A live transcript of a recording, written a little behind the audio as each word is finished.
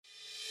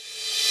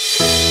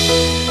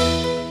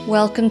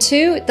Welcome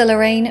to The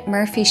Lorraine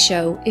Murphy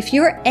Show. If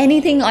you're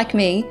anything like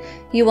me,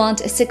 you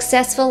want a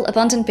successful,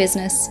 abundant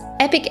business,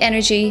 epic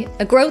energy,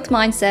 a growth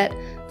mindset,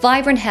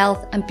 vibrant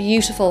health, and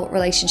beautiful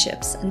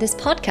relationships. And this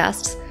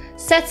podcast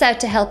sets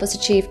out to help us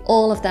achieve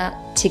all of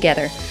that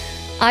together.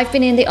 I've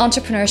been in the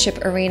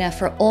entrepreneurship arena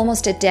for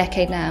almost a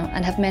decade now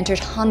and have mentored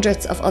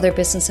hundreds of other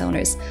business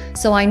owners,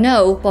 so I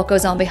know what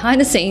goes on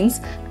behind the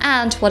scenes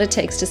and what it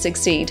takes to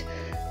succeed.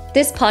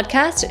 This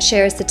podcast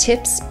shares the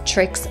tips,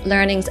 tricks,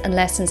 learnings, and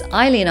lessons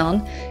I lean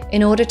on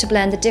in order to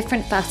blend the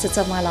different facets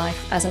of my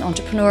life as an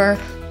entrepreneur,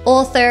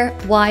 author,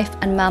 wife,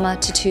 and mama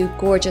to two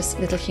gorgeous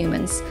little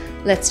humans.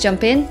 Let's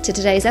jump in to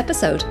today's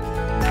episode.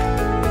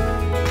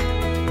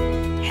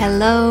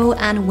 Hello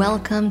and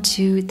welcome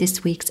to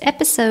this week's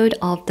episode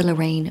of The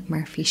Lorraine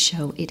Murphy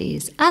Show. It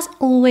is, as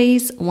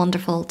always,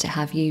 wonderful to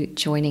have you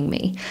joining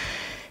me.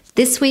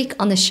 This week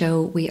on the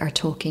show, we are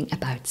talking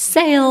about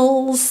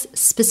sales,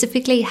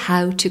 specifically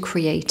how to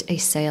create a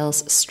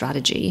sales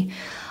strategy.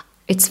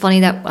 It's funny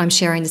that I'm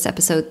sharing this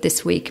episode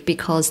this week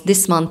because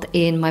this month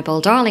in my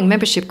Bold Darling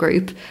membership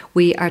group,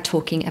 we are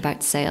talking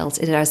about sales.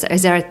 It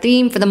is our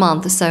theme for the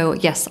month. So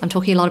yes, I'm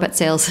talking a lot about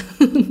sales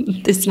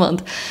this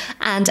month.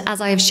 And as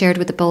I have shared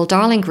with the Bold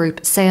Darling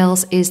group,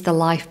 sales is the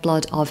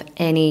lifeblood of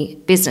any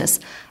business.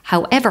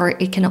 However,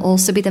 it can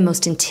also be the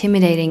most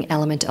intimidating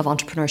element of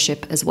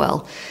entrepreneurship as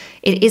well.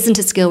 It isn't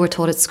a skill we're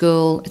taught at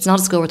school. It's not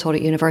a skill we're taught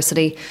at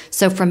university.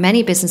 So for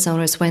many business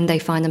owners, when they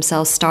find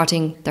themselves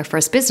starting their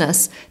first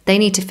business, they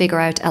need to figure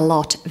out a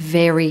lot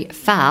very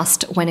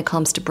fast when it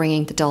comes to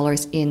bringing the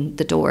dollars in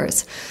the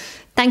doors.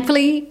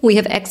 Thankfully, we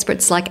have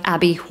experts like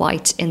Abby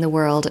White in the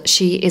world.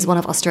 She is one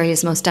of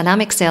Australia's most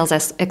dynamic sales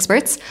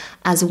experts,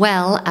 as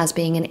well as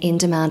being an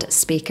in-demand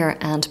speaker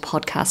and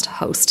podcast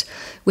host.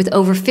 With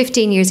over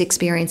 15 years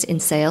experience in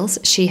sales,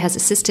 she has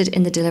assisted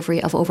in the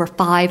delivery of over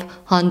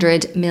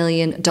 $500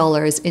 million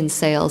in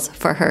sales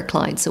for her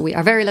clients. So we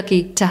are very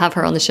lucky to have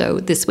her on the show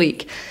this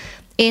week.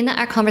 In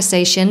our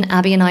conversation,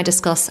 Abby and I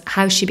discuss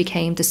how she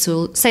became the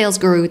sales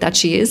guru that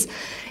she is,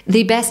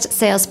 the best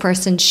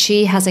salesperson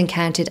she has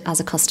encountered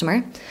as a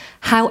customer,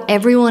 how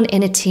everyone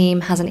in a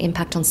team has an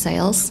impact on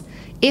sales,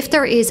 if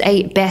there is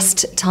a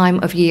best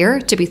time of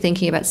year to be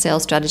thinking about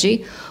sales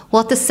strategy,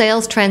 what the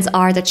sales trends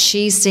are that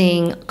she's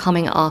seeing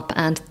coming up,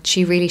 and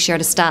she really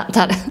shared a stat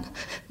that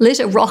lit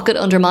a rocket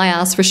under my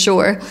ass for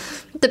sure.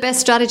 The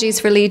best strategies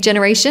for lead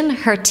generation,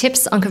 her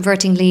tips on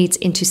converting leads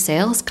into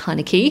sales,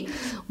 kind of key.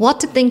 What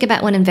to think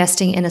about when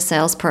investing in a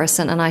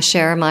salesperson, and I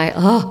share my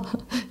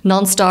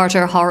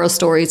non-starter horror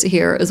stories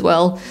here as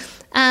well.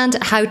 And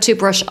how to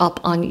brush up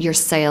on your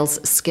sales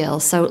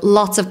skills. So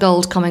lots of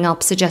gold coming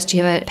up. Suggest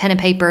you have a pen and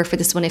paper for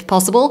this one if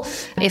possible.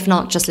 If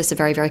not, just listen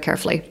very, very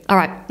carefully. All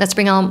right, let's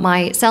bring on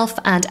myself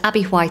and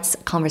Abby White's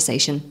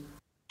conversation.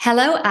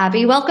 Hello,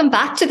 Abby. Welcome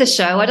back to the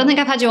show. I don't think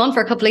I've had you on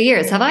for a couple of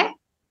years, have I?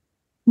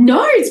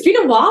 No, it's been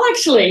a while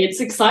actually. It's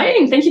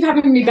exciting. Thank you for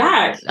having me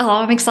back. Oh,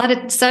 I'm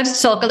excited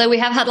to talk, although we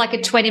have had like a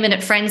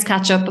 20-minute friends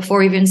catch up before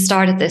we even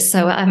started this.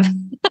 So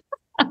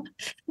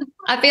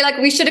I feel like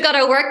we should have got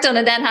our work done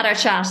and then had our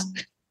chat.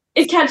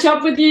 It's catch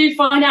up with you,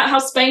 find out how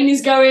Spain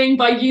is going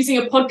by using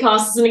a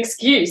podcast as an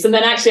excuse. And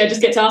then actually I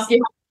just get to ask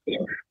you.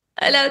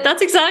 I know,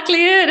 that's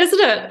exactly it, isn't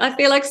it? I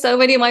feel like so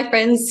many of my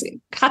friends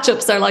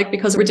catch-ups are like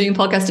because we're doing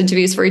podcast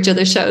interviews for each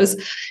other's shows.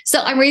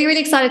 So I'm really,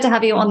 really excited to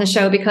have you on the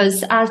show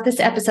because as this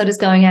episode is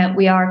going out,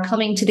 we are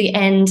coming to the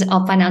end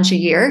of financial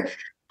year.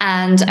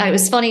 And it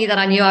was funny that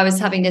I knew I was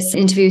having this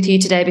interview with you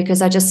today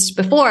because I just,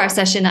 before our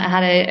session, I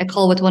had a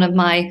call with one of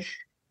my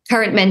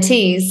current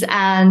mentees,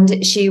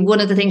 and one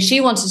of the things she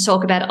wanted to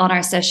talk about on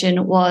our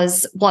session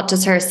was what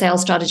does her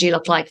sales strategy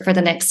look like for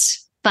the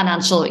next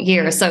financial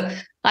year. So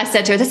I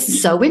said to her, this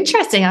is so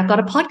interesting. I've got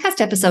a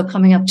podcast episode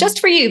coming up just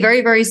for you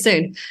very, very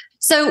soon.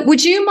 So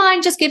would you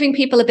mind just giving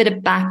people a bit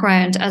of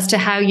background as to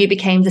how you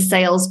became the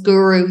sales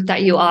guru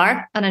that you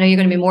are? And I know you're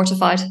going to be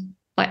mortified.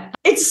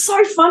 It's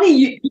so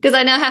funny. Because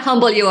I know how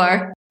humble you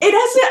are. It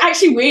is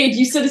actually weird.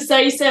 You sort of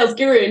say sales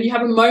guru and you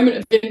have a moment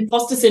of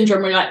imposter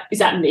syndrome where you're like, is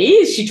that me?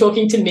 Is she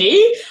talking to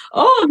me?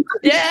 Oh,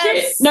 yes.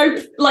 Shit. No,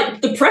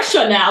 like the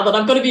pressure now that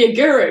I've got to be a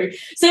guru.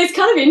 So it's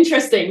kind of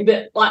interesting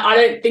that like I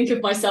don't think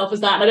of myself as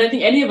that. And I don't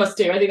think any of us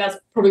do. I think that's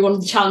probably one of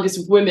the challenges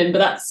with women, but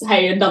that's,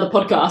 hey, another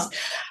podcast.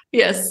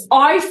 Yes.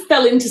 I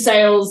fell into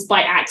sales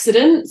by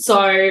accident. So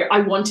I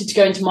wanted to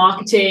go into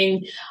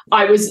marketing.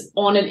 I was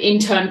on an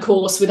intern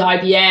course with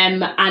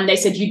IBM and they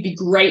said, you'd be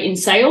great in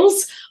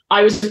sales.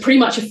 I was pretty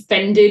much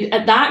offended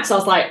at that because I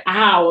was like,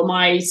 ow, am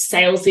I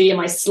salesy? Am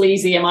I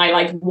sleazy? Am I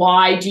like,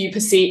 why do you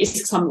perceive, it's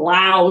because I'm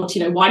loud,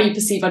 why do you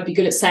perceive I'd be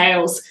good at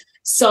sales?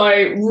 So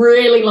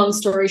really long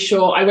story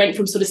short, I went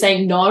from sort of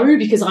saying no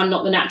because I'm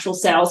not the natural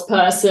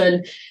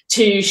salesperson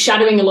to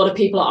shadowing a lot of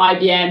people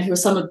at IBM who are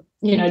some of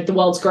the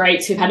world's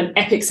greats who've had an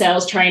epic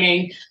sales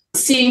training,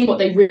 seeing what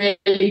they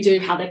really do,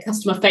 how they're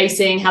customer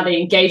facing, how they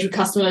engage with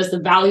customers, the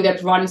value they're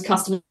providing to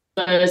customers,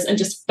 and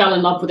just fell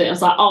in love with it. I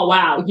was like, oh,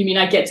 wow, you mean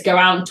I get to go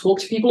out and talk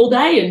to people all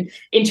day and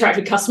interact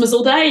with customers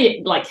all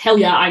day? Like, hell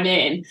yeah, I'm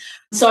in.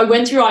 So I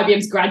went through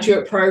IBM's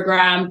graduate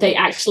program. They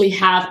actually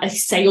have a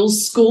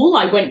sales school.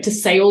 I went to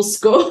sales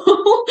school.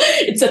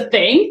 It's a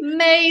thing.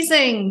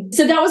 Amazing.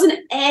 So that was an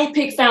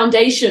epic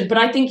foundation, but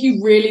I think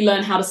you really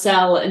learn how to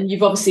sell, and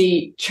you've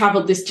obviously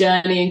traveled this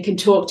journey and can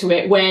talk to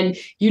it when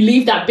you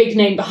leave that big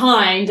name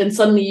behind and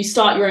suddenly you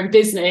start your own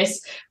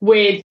business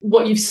with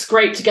what you've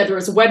scraped together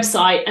as a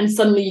website, and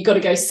suddenly you've got to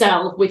go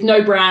sell with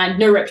no brand,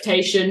 no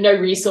reputation, no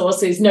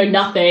resources, no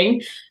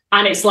nothing.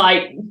 And it's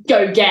like,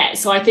 go get.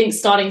 So I think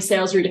starting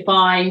Sales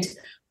Redefined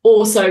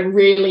also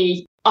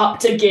really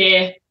upped a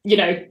gear,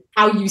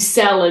 how you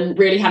sell and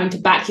really having to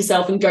back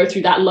yourself and go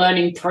through that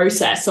learning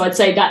process. So I'd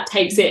say that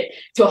takes it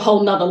to a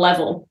whole nother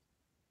level.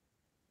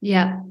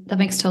 Yeah, that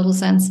makes total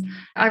sense.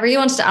 I really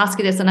wanted to ask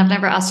you this, and I've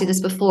never asked you this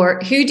before.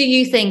 Who do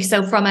you think,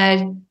 so from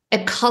a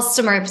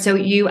customer, so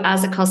you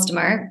as a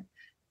customer,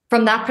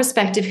 from that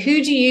perspective,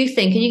 who do you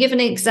think, can you give an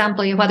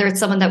example, whether it's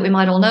someone that we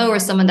might all know or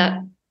someone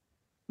that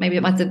maybe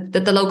it might be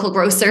the local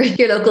grocer,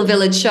 your local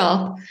village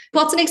shop.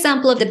 What's an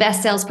example of the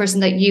best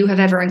salesperson that you have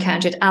ever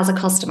encountered as a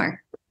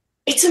customer?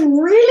 It's a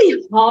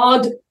really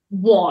hard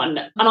one,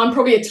 and I'm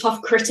probably a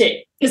tough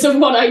critic because of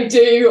what I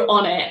do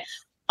on it.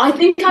 I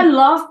think I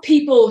love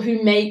people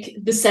who make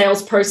the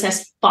sales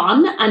process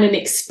fun and an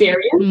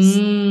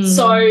experience.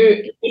 So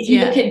if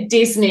you look at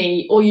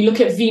Disney or you look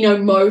at Vino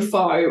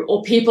Mofo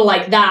or people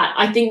like that,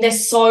 I think they're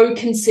so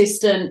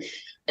consistent.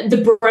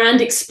 The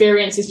brand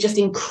experience is just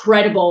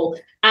incredible.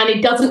 And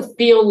it doesn't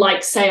feel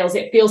like sales.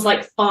 It feels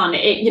like fun.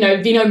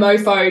 Vino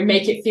Mofo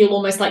make it feel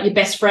almost like your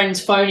best friend's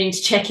phoning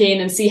to check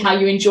in and see how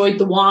you enjoyed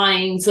the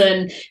wines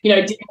and, do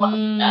you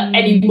want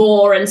any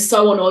more and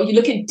so on. Or you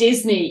look at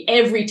Disney,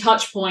 every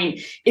touch point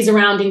is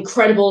around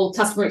incredible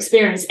customer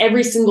experience.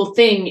 Every single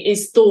thing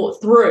is thought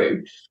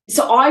through.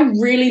 So I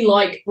really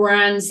like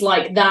brands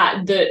like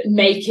that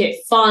make it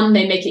fun.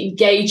 They make it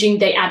engaging.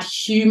 They add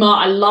humor.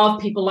 I love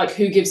people like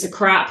Who Gives a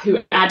Crap who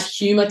add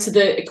humor to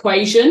the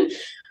equation.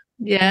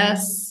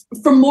 Yes.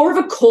 From more of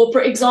a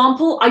corporate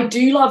example, I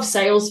do love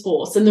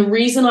Salesforce. And the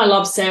reason I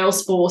love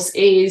Salesforce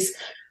is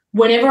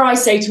whenever I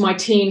say to my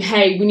team,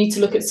 hey, we need to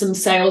look at some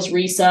sales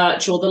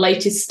research or the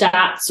latest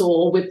stats,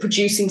 or we're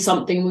producing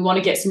something, we want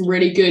to get some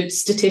really good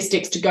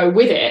statistics to go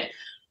with it,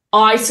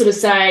 I sort of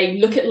say,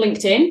 look at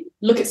LinkedIn,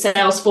 look at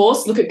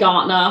Salesforce, look at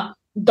Gartner.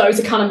 Those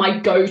are kind of my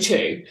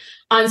go-to.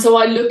 And so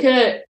I look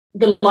at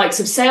the likes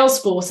of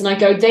Salesforce and I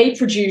go, they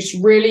produce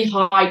really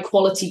high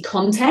quality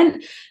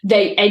content.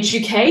 They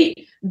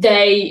educate.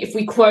 If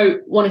we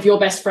quote one of your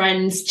best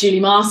friends,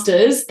 Julie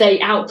Masters, they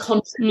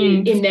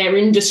out-contribute in their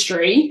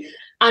industry.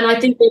 And I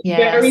think they're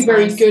very,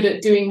 very good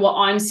at doing what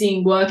I'm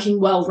seeing working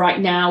well right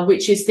now,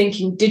 which is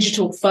thinking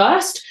digital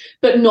first,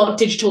 but not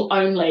digital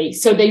only.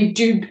 So they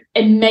do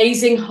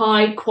amazing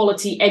high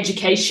quality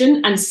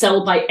education and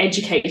sell by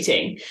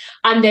educating.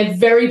 And they're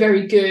very,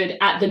 very good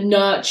at the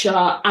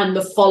nurture and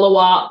the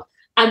follow-up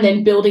and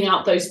then building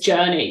out those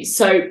journeys.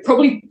 So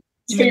probably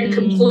two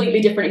completely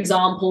different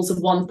examples of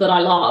ones that I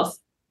love.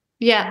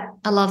 Yeah,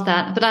 I love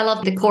that. But I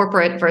love the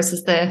corporate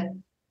versus the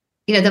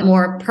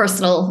more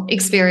personal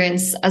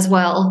experience as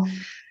well.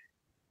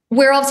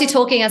 We're obviously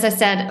talking, as I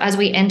said, as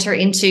we enter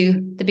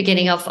into the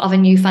beginning of a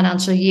new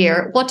financial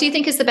year. What do you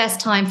think is the best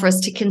time for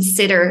us to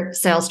consider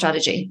sales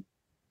strategy?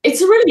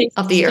 It's a really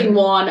of the year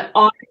one.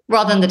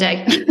 Rather than the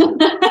day.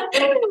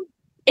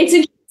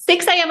 It's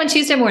 6 a.m. on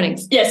Tuesday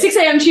mornings. Yeah, 6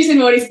 a.m. Tuesday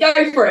mornings.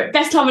 Go for it.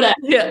 Best time of day.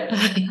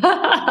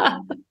 Yeah.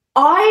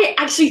 I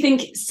actually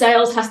think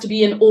sales has to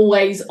be an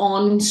always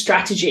on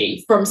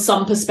strategy from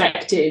some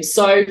perspectives.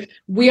 So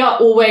we are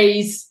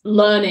always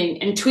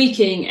learning and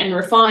tweaking and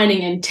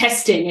refining and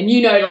testing.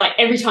 And, like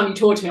every time you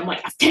talk to me, I'm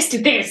like, I've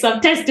tested this,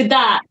 I've tested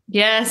that.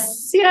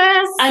 Yes.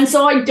 And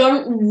so I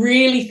don't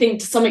really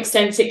think to some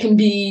extent it can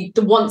be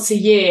the once a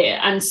year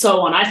and so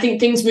on. I think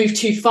things move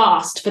too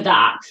fast for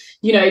that.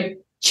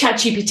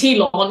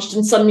 ChatGPT launched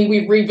and suddenly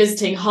we're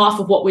revisiting half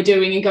of what we're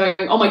doing and going,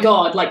 oh my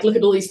God, like look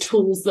at all these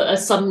tools that are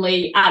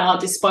suddenly at our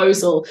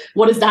disposal.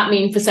 What does that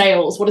mean for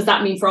sales? What does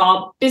that mean for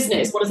our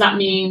business? What does that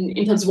mean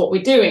in terms of what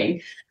we're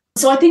doing?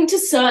 So I think to a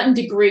certain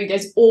degree,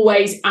 there's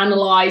always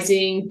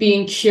analyzing,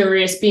 being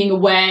curious, being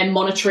aware,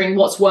 monitoring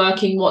what's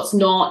working, what's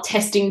not,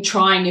 testing,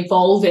 trying,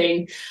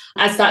 evolving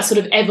as that sort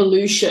of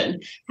evolution.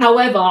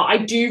 However, I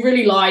do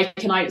really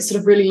like, and I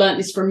sort of really learned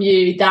this from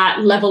you,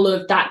 that level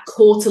of that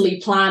quarterly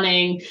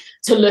planning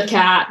to look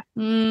at.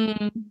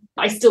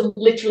 I still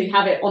literally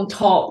have it on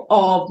top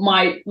of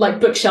my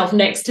bookshelf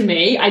next to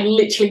me. I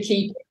literally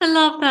keep I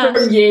love that.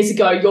 From years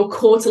ago, your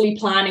quarterly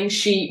planning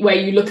sheet where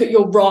you look at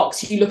your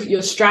rocks, you look at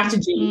your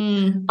strategy.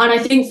 And I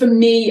think for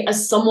me,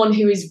 as someone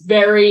who is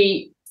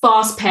very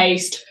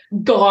fast-paced,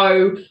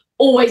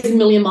 always a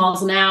million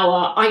miles an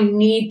hour, I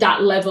need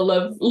that level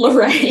of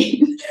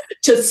Lorraine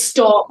to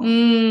stop,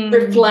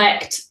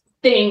 reflect,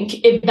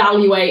 think,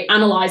 evaluate,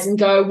 analyze, and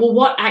go, well,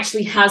 what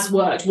actually has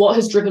worked? What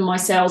has driven my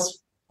sales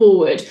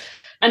forward?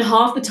 And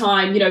half the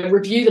time,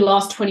 review the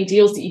last 20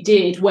 deals that you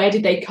did. Where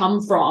did they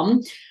come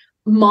from?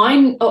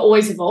 Mine are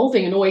always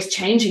evolving and always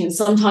changing. And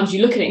sometimes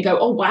you look at it and go,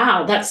 oh,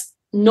 wow, that's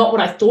not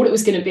what I thought it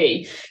was going to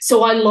be.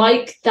 So I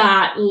like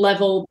that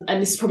level,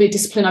 and this is probably a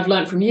discipline I've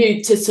learned from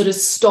you, to sort of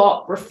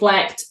stop,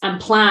 reflect, and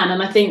plan.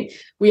 And I think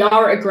we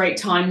are at a great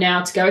time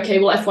now to go, okay,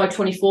 well,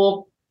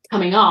 FY24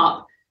 coming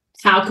up,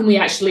 how can we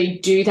actually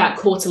do that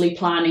quarterly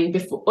planning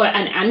before,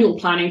 and annual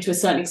planning to a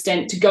certain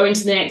extent, to go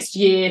into the next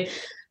year?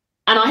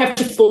 And I have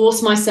to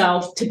force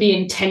myself to be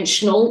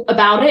intentional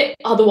about it.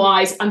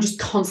 Otherwise, I'm just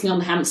constantly on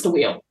the hamster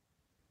wheel.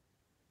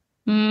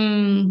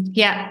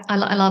 Yeah, I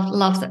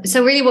love that.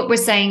 So really what we're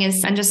saying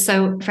is, and just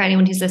so for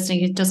anyone who's listening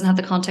who doesn't have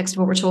the context of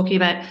what we're talking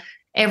about,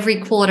 every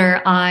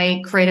quarter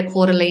I create a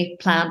quarterly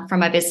plan for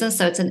my business.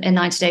 So it's a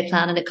 90-day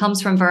plan, and it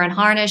comes from Vern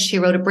Harnish. He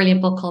wrote a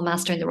brilliant book called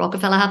Mastering the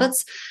Rockefeller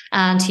Habits,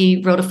 and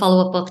he wrote a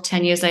follow-up book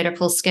 10 years later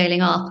called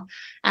Scaling Up.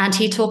 And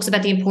he talks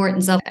about the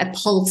importance of a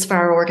pulse for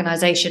our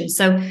organization.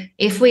 So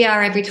if we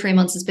are every 3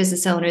 months as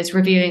business owners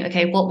reviewing,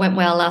 okay, what went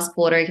well last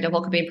quarter,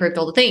 what could be improved,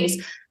 all the things,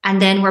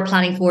 and then we're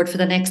planning forward for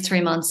the next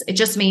 3 months, it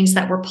just means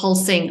that we're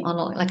pulsing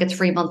on like a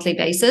 3-monthly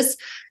basis.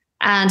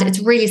 And it's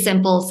really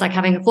simple. It's like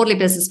having a quarterly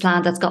business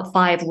plan that's got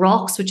 5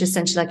 rocks, which is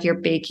essentially like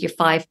your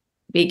 5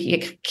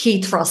 big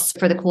key thrusts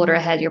for the quarter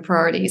ahead, your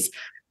priorities.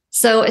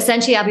 So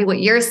essentially, Abby,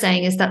 what you're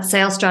saying is that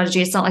sales strategy,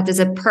 it's not like there's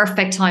a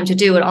perfect time to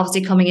do it.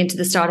 Obviously, coming into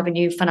the start of a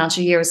new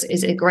financial year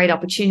is a great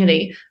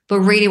opportunity. But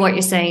really what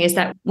you're saying is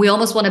that we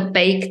almost want to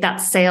bake that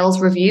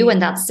sales review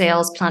and that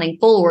sales planning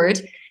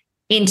forward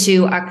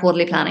into our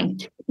quarterly planning.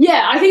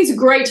 Yeah, I think it's a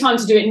great time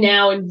to do it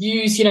now and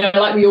use,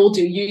 like we all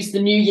do, use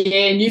the new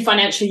year, new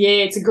financial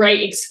year. It's a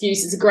great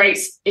excuse. It's a great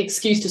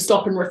excuse to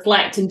stop and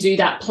reflect and do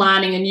that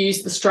planning and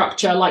use the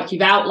structure like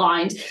you've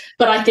outlined.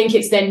 But I think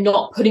it's then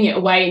not putting it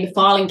away in the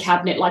filing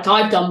cabinet like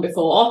I've done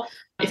before,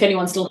 if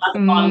anyone still has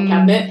a filing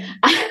cabinet.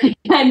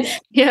 And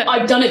yeah,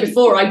 I've done it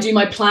before. I do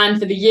my plan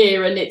for the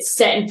year and it's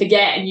set and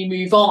forget and you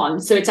move on.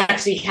 So it's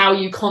actually how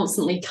you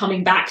constantly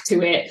coming back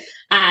to it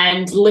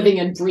and living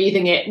and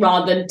breathing it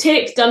rather than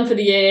tick, done for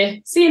the year,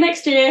 see you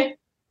next year.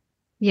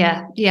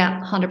 Yeah,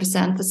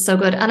 100%. That's so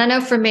good. And I know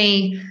for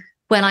me,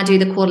 when I do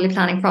the quarterly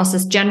planning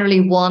process,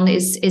 generally one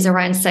is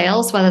around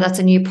sales, whether that's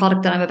a new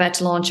product that I'm about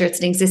to launch or it's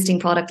an existing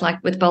product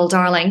like with Bold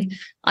Darling.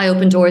 I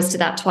open doors to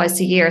that twice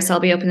a year. So I'll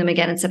be opening them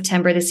again in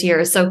September this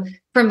year. So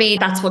for me,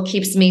 that's what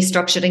keeps me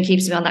structured and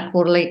keeps me on that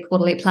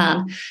quarterly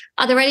plan.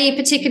 Are there any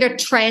particular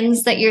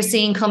trends that you're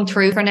seeing come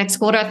through for next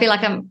quarter? I feel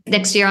like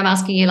next year I'm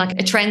asking you like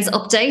a trends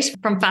update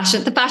from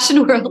the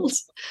fashion world.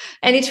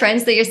 Any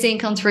trends that you're seeing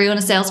come through on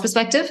a sales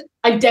perspective?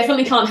 I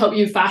definitely can't help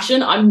you with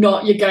fashion. I'm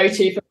not your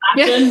go-to for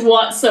fashion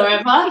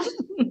whatsoever.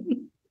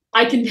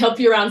 I can help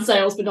you around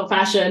sales, but not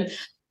fashion.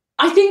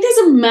 I think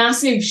there's a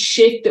massive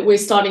shift that we're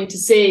starting to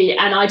see,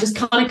 and I just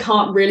kind of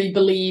can't really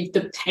believe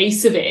the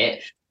pace of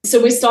it. So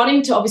we're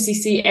starting to obviously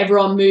see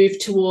everyone move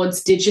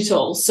towards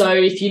digital. So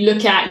if you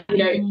look at,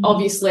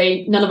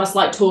 obviously none of us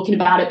like talking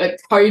about it, but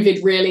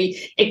COVID really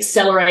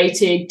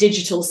accelerated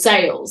digital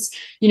sales.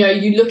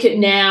 You look at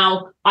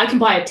now, I can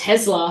buy a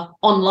Tesla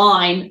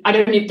online.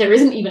 There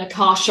isn't even a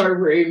car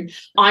showroom.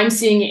 I'm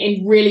seeing it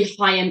in really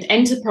high-end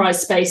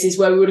enterprise spaces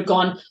where we would have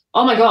gone,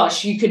 oh my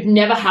gosh, you could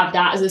never have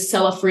that as a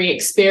seller-free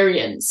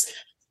experience.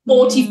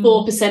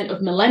 44%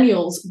 of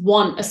millennials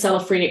want a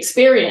seller-free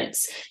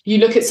experience. You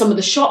look at some of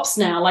the shops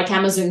now, like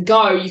Amazon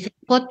Go.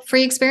 What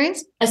free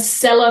experience? A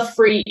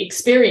seller-free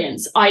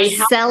experience.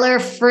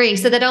 Seller-free.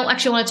 So they don't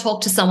actually want to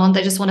talk to someone.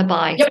 They just want to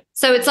buy. Yep.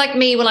 So it's like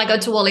me when I go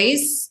to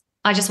Woolies.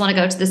 I just want to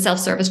go to the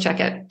self-service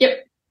checkout.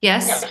 Yep.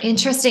 Yes. Yep.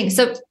 Interesting.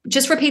 So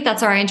just repeat that.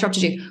 Sorry, I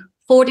interrupted you.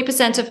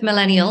 40% of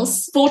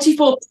millennials.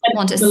 44%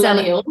 want a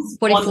millennials.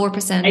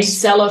 44%. A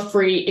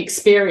seller-free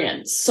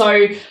experience.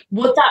 So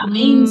what that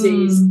means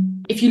is,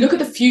 if you look at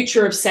the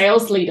future of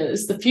sales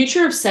leaders,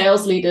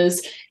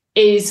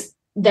 is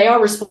they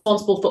are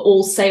responsible for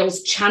all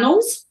sales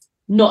channels,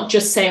 not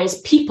just sales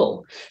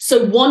people.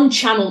 So one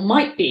channel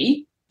might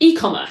be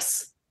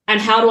e-commerce. And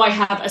how do I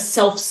have a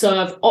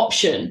self-serve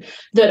option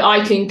that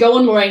I can go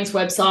on Lorraine's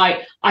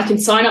website, I can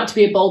sign up to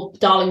be a Bold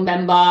Darling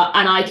member,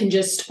 and I can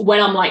just,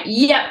 when I'm like,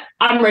 yep,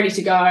 I'm ready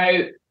to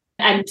go,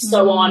 and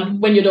so on,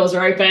 when your doors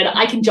are open,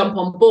 I can jump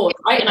on board,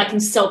 right? And I can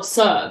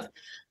self-serve.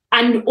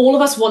 And all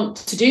of us want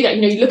to do that.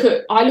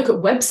 I look at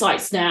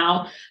websites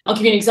now. I'll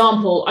give you an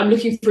example. I'm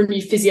looking for a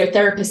new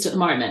physiotherapist at the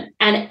moment.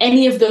 And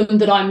any of them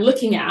that I'm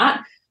looking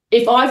at,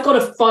 if I've got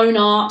to phone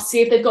up,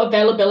 see if they've got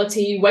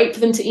availability, wait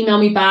for them to email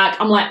me back,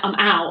 I'm like, I'm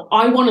out.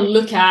 I want to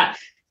look at,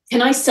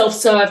 can I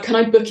self-serve? Can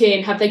I book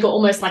in? Have they got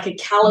almost like a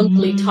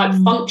Calendly type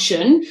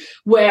function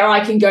where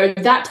I can go,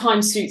 that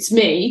time suits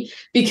me?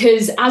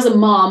 Because as a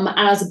mum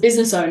and as a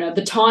business owner,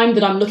 the time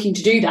that I'm looking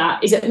to do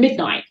that is at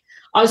midnight.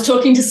 I was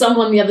talking to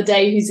someone the other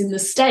day who's in the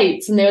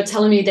States, and they were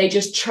telling me they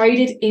just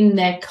traded in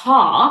their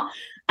car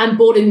and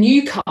bought a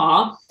new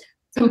car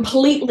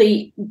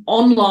completely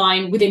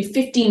online within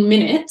 15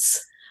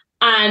 minutes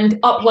and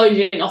uploaded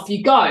it and off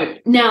you go.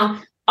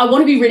 Now, I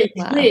want to be really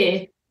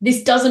clear.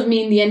 This doesn't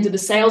mean the end of the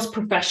sales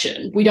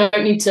profession. We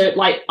don't need to,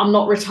 I'm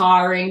not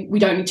retiring. We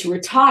don't need to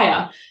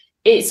retire.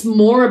 It's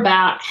more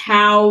about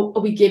how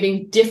are we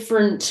giving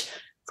different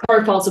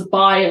profiles of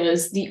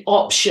buyers, the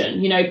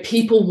option.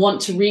 People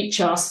want to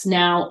reach us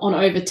now on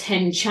over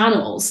 10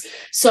 channels.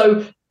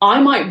 So I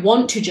might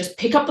want to just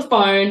pick up the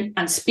phone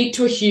and speak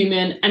to a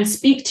human and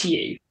speak to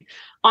you.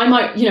 I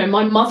might,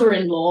 my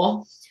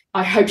mother-in-law,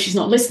 I hope she's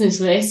not listening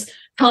to this,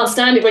 can't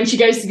stand it when she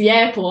goes to the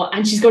airport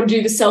and she's got to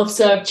do the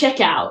self-serve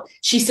checkout.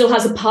 She still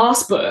has a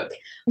passbook.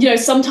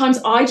 Sometimes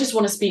I just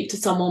want to speak to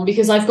someone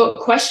because I've got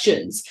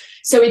questions.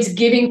 So it's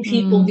giving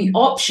people the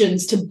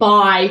options to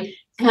buy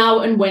how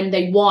and when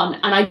they want.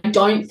 And I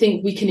don't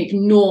think we can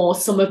ignore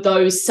some of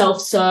those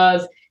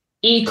self-serve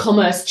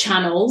e-commerce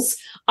channels.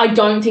 I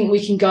don't think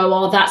we can go,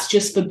 oh, that's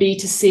just for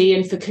B2C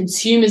and for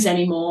consumers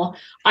anymore.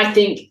 I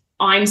think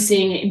I'm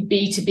seeing it in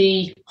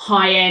B2B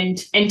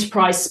high-end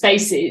enterprise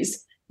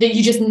spaces that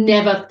you just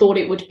never thought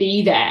it would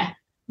be there.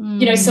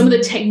 Some of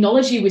the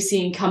technology we're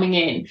seeing coming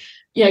in,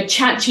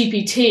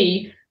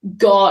 ChatGPT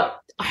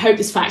got, I hope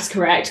this fact's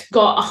correct,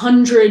 got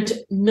 100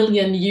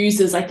 million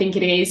users, I think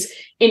it is,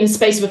 in the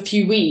space of a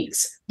few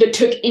weeks that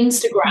took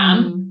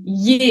Instagram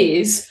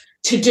years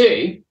to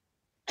do.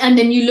 And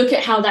then you look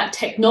at how that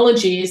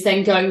technology is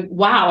then going,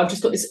 wow, I've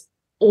just got this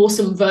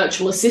awesome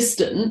virtual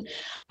assistant.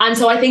 And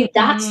so I think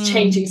that's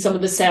changing some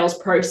of the sales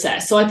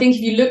process. So I think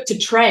if you look to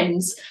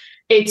trends,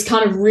 it's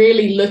kind of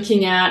really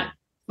looking at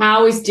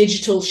how is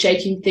digital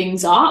shaking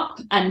things up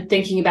and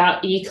thinking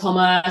about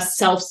e-commerce,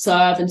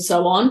 self-serve, and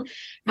so on.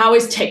 How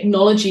is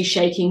technology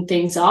shaking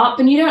things up?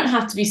 And you don't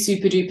have to be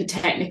super duper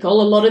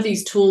technical. A lot of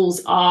these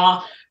tools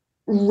are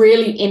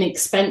really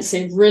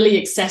inexpensive, really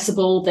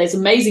accessible. There's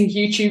amazing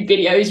YouTube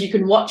videos you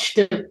can watch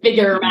to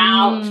figure them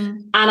out.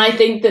 And I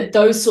think that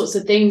those sorts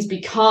of things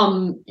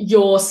become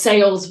your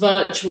sales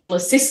virtual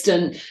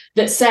assistant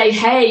that say,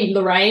 hey,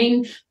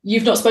 Lorraine,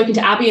 you've not spoken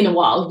to Abby in a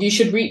while. You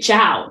should reach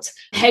out.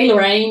 Hey,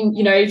 Lorraine,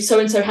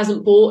 so-and-so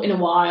hasn't bought in a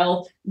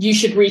while. You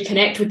should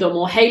reconnect with them.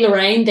 Or, hey,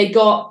 Lorraine, they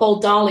got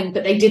Bold Darling,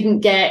 but they didn't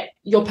get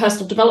your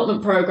personal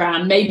development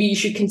program. Maybe you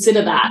should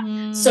consider that.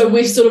 So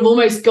we've sort of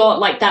almost got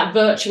like that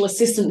virtual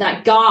assistant,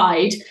 that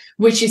guide,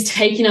 which is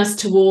taking us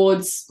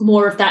towards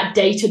more of that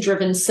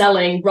data-driven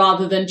selling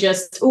rather than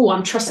just, oh,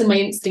 I'm trusting my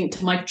instinct,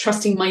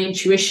 trusting my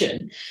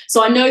intuition.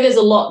 So I know there's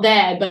a lot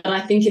there, but I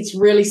think it's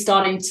really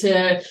starting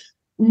to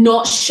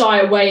not shy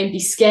away and be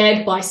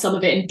scared by some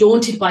of it and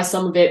daunted by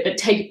some of it, but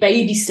take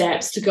baby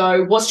steps to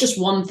go, what's just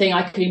one thing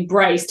I could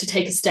embrace to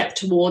take a step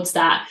towards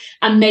that?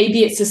 And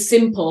maybe it's as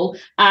simple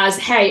as,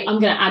 hey, I'm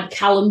going to add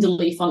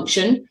Calendly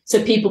function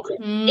so people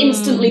can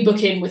instantly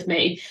book in with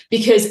me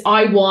because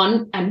I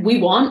want, and we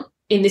want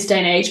in this day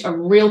and age, a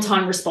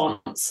real-time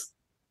response.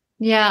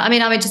 Yeah, I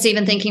mean, I'm just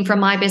even thinking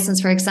from my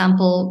business, for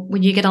example,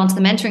 when you get onto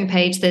the mentoring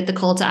page, the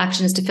call to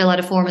action is to fill out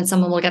a form and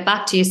someone will get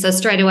back to you. So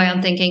straight away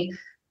I'm thinking,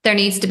 there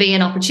needs to be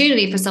an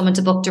opportunity for someone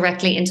to book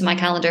directly into my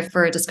calendar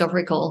for a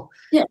discovery call.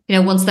 Yeah.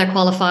 Once they're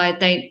qualified,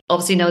 they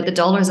obviously know the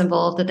dollars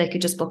involved that they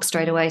could just book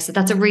straight away. So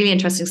that's a really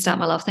interesting stat,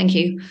 my love. Thank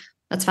you.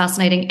 That's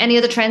fascinating. Any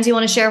other trends you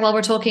want to share while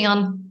we're talking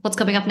on what's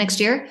coming up next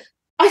year?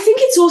 I think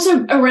it's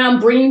also around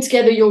bringing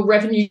together your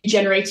revenue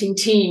generating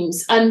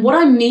teams. And what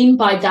I mean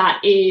by that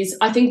is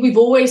I think we've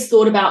always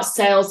thought about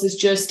sales as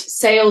just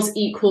sales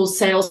equals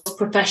sales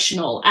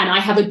professional. And I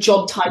have a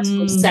job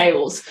title of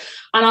sales.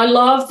 And I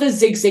love the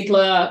Zig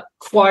Ziglar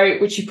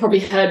quote, which you've probably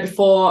heard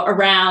before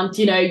around,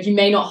 you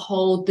may not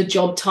hold the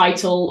job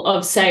title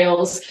of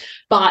sales,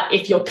 but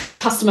if you're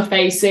customer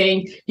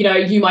facing,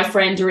 you, my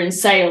friend, are in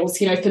sales.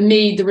 For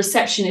me, the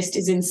receptionist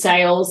is in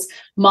sales.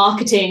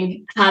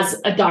 Marketing has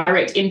a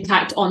direct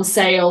impact on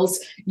sales.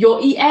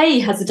 Your EA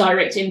has a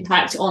direct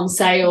impact on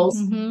sales.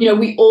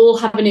 We all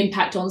have an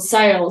impact on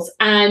sales.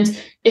 And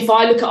if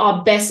I look at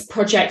our best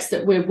projects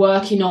that we're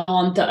working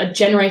on that are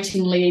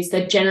generating leads,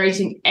 they're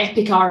generating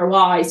epic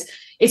ROIs,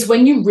 it's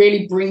when you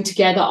really bring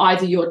together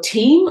either your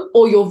team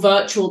or your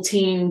virtual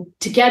team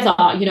together.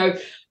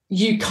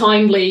 You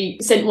kindly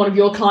sent one of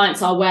your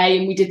clients our way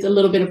and we did a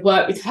little bit of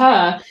work with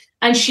her.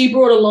 And she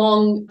brought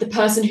along the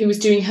person who was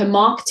doing her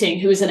marketing,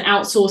 who is an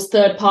outsourced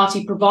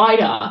third-party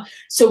provider.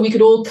 So we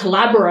could all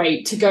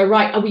collaborate to go,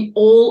 right, are we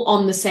all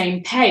on the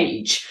same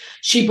page?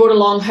 She brought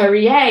along her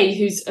EA,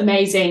 who's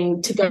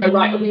amazing, to go,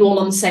 right, are we all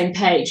on the same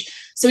page?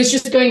 So it's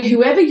just going,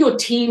 whoever your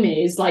team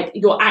is, like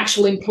your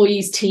actual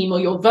employees team or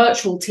your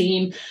virtual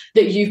team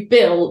that you've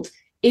built,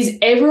 is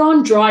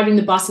everyone driving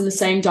the bus in the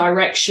same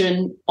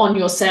direction on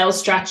your sales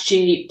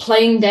strategy,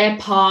 playing their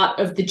part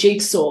of the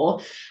jigsaw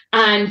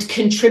and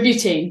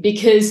contributing?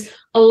 Because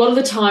a lot of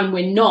the time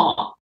we're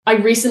not. I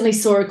recently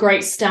saw a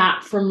great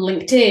stat from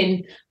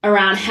LinkedIn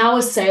around how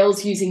are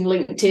sales using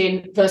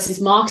LinkedIn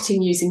versus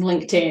marketing using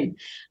LinkedIn.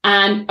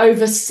 And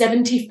over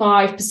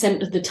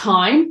 75% of the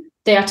time,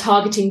 they are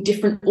targeting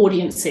different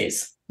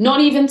audiences, not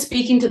even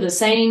speaking to the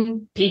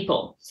same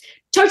people.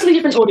 Totally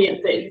different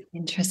audiences.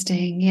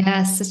 Interesting.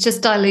 Yes. It's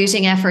just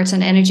diluting effort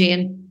and energy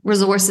and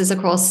resources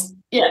across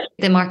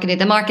the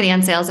marketing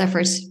and sales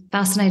effort.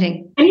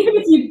 Fascinating. And even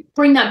if you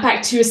bring that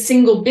back to a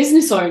single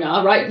business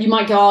owner, right, you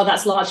might go, oh,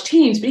 that's large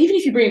teams. But even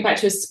if you bring it back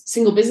to a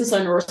single business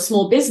owner or a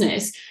small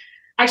business,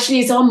 actually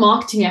it's our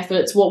marketing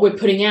efforts, what we're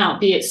putting out,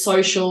 be it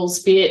socials,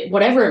 be it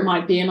whatever it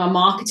might be in our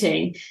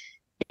marketing.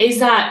 is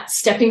that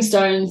stepping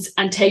stones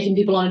and taking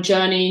people on a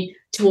journey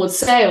towards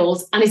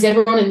sales? And is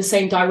everyone in the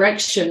same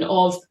direction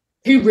of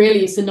who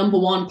really is the number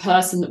one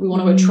person that we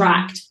want to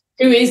attract?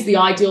 Who is the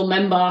ideal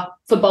member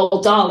for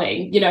Bold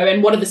Darling,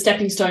 and what are the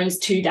stepping stones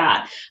to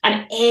that?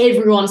 And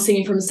everyone's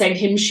singing from the same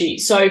hymn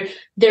sheet. So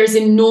there's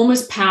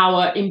enormous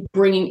power in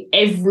bringing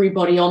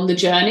everybody on the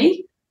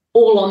journey,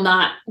 all on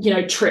that,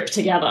 trip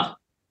together.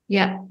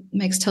 Yeah,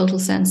 makes total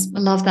sense. I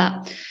love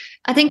that.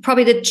 I think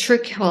probably the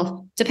trick,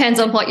 depends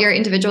on what your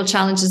individual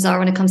challenges are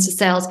when it comes to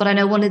sales. But I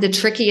know one of the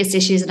trickiest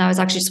issues, and I was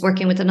actually just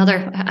working with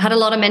I had a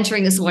lot of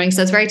mentoring this morning,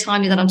 so it's very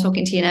timely that I'm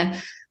talking to you now.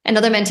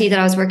 Another mentee that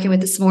I was working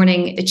with this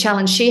morning, a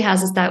challenge she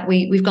has is that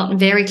we've gotten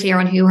very clear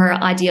on who her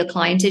ideal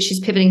client is. She's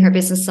pivoting her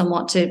business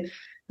somewhat to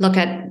look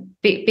at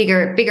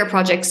bigger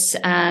projects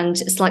and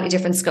a slightly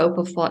different scope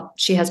of what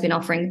she has been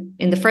offering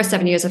in the first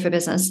 7 years of her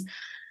business.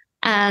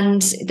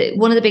 And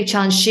one of the big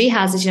challenges she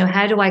has is,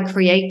 how do I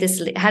create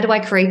this? How do I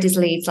create these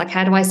leads? Like,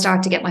 how do I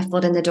start to get my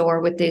foot in the door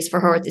with this? For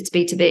her, it's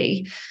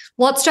B2B.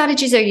 What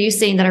strategies are you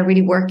seeing that are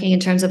really working in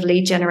terms of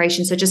lead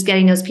generation? So just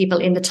getting those people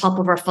in the top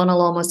of our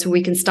funnel almost, so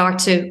we can start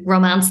to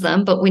romance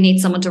them, but we need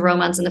someone to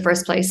romance in the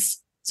first place.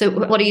 So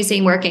what are you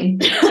seeing working?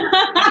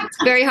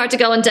 It's very hard to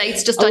go on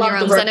dates just on your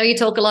own. So I know you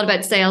talk a lot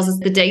about sales as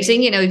the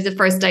dating, the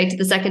first date to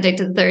the second date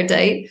to the third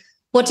date.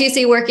 What do you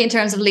see working in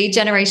terms of lead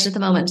generation at the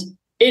moment?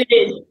 It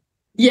is.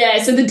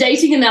 Yeah, so the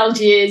dating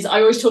analogy is,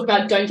 I always talk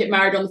about don't get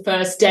married on the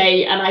first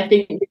date. And I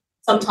think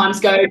sometimes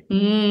go,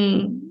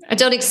 I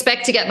don't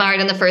expect to get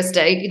married on the first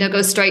date,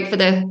 go straight for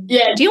the,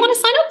 do you want to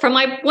sign up for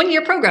my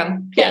 1-year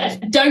program? Yeah,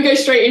 don't go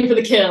straight in for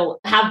the kill,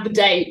 have the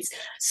dates.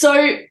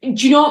 So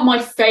do you know what my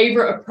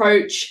favorite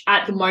approach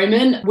at the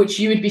moment, which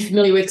you would be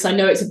familiar with, because I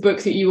know it's a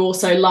book that you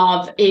also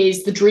love,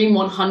 is the Dream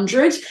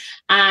 100.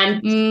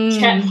 And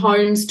Chet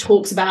Holmes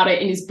talks about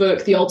it in his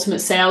book, The Ultimate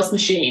Sales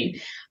Machine.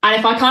 And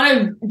if I kind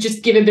of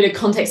just give a bit of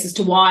context as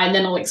to why, and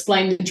then I'll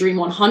explain the Dream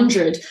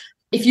 100.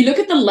 If you look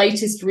at the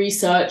latest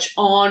research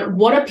on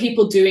what are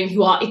people doing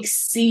who are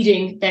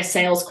exceeding their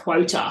sales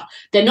quota,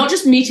 they're not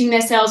just meeting their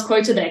sales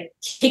quota, they're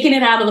kicking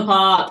it out of the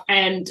park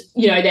and,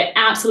 they're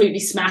absolutely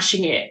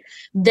smashing it.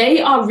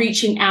 They are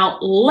reaching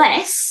out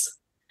less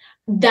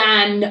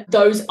than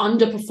those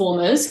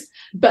underperformers,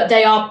 but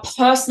they are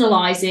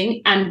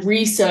personalizing and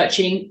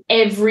researching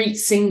every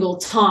single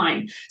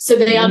time. So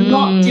they are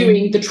not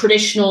doing the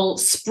traditional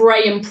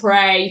spray and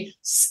pray,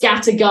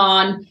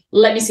 scattergun,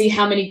 let me see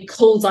how many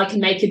calls I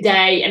can make a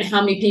day and how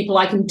many people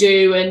I can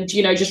do, and,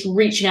 just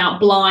reaching out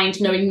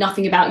blind, knowing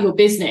nothing about your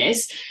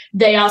business.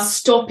 They are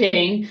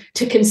stopping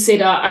to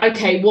consider,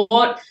 okay,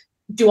 what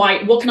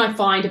can I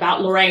find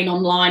about Lorraine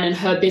online and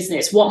her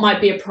business? What might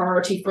be a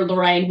priority for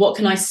Lorraine? What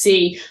can I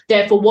see?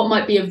 Therefore, what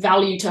might be of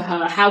value to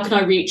her? How can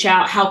I reach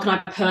out? How can I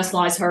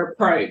personalize her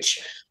approach?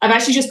 I've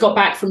actually just got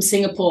back from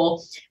Singapore,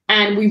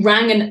 and we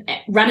ran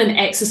an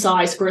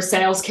exercise for a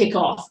sales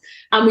kickoff,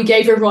 and we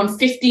gave everyone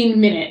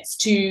 15 minutes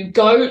to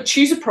go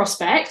choose a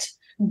prospect,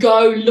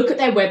 go look at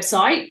their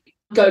website,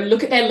 go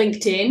look at their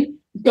LinkedIn,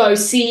 go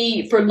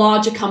see for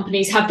larger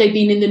companies, have they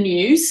been in the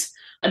news?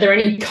 Are there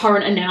any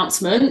current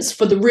announcements?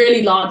 For the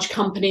really large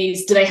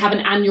companies, do they have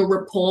an annual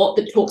report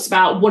that talks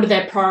about what are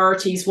their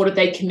priorities? What have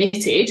they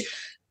committed?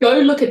 Go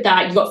look at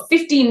that. You've got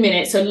 15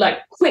 minutes. So like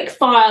quick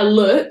fire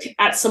look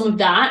at some of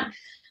that.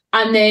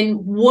 And then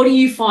what do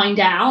you find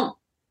out?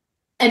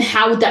 And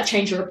how would that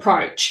change your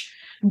approach?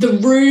 The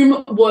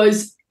room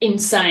was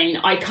insane.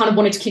 I kind of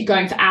wanted to keep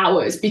going for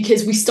hours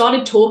because we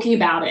started talking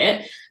about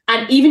it.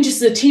 And even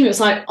just as a team, it was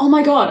like, oh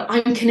my God,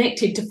 I'm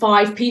connected to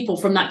 5 people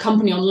from that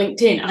company on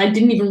LinkedIn. And I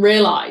didn't even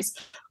realize,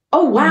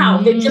 oh,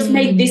 wow, they've just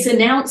made this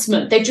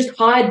announcement. They've just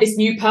hired this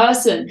new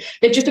person.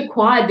 They've just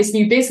acquired this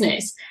new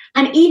business.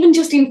 And even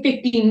just in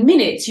 15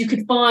 minutes, you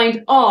could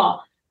find,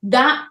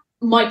 that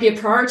might be a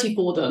priority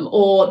for them,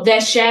 or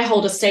their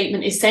shareholder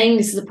statement is saying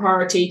this is a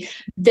priority.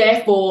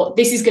 Therefore,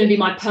 this is going to be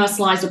my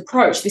personalized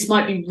approach. This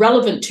might be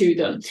relevant to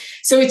them.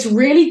 So it's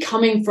really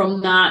coming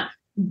from that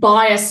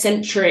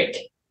buyer-centric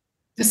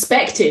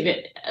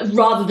perspective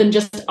rather than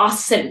just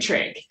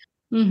us-centric.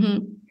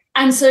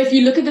 And so if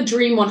you look at the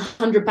Dream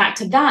 100, back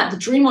to that, the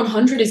Dream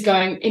 100 is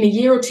going in a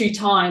year or 2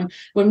 time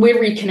when we're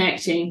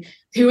reconnecting,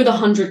 who are the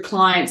 100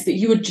 clients that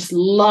you would just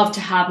love to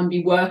have and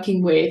be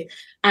working with?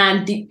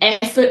 And the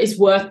effort is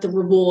worth the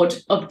reward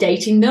of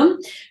dating them.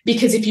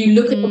 Because if you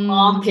look at the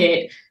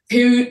market,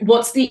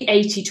 what's the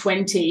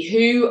 80-20?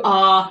 Who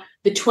are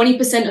the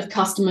 20% of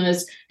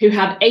customers who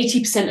have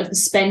 80% of the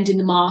spend in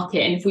the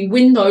market? And if we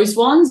win those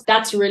ones,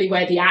 that's really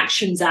where the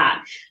action's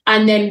at.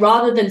 And then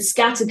rather than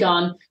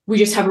scattergun, we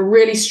just have a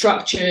really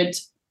structured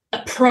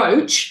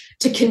approach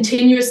to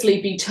continuously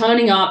be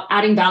turning up,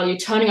 adding value,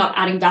 turning up,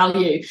 adding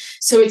value.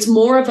 So it's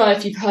more of a,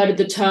 if you've heard of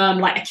the term,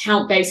 like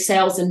account-based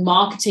sales and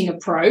marketing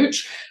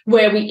approach,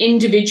 where we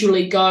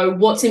individually go,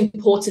 what's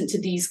important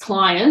to these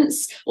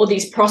clients or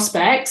these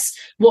prospects?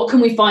 What can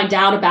we find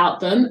out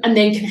about them? And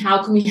then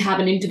how can we have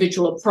an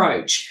individual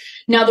approach?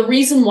 Now, the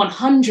reason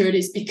 100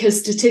 is because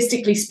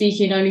statistically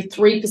speaking, only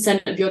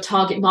 3% of your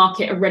target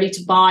market are ready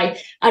to buy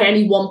at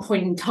any one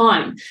point in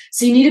time.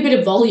 So you need a bit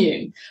of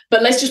volume.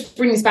 But let's just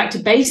bring this back to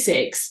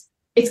basics.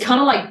 It's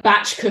kind of like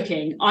batch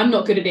cooking. I'm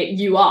not good at it,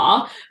 you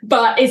are,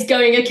 but it's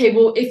going, okay,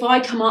 well, if I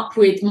come up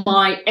with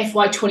my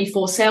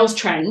FY24 sales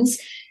trends,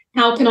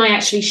 how can I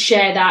actually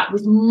share that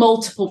with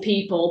multiple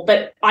people?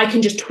 But I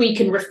can just tweak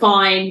and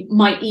refine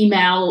my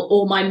email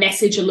or my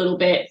message a little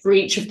bit for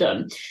each of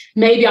them.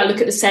 Maybe I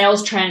look at the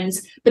sales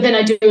trends, but then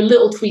I do a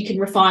little tweak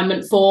and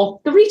refinement for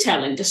the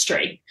retail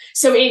industry.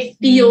 So it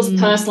feels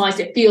personalized,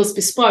 it feels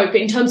bespoke.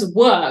 But in terms of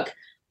work,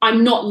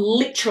 I'm not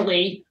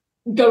literally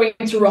going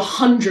through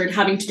 100,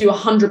 having to do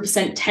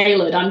 100%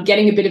 tailored. I'm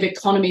getting a bit of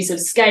economies of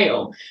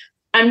scale.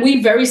 And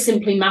we very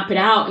simply map it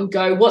out and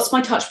go, what's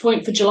my touch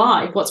point for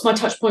July? What's my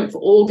touch point for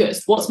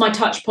August? What's my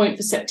touch point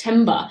for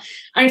September?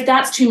 And if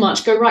that's too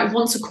much, go right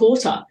once a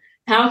quarter.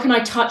 How can I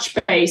touch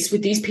base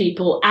with these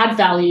people, add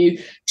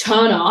value,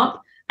 turn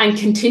up and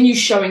continue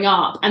showing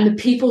up? And the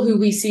people who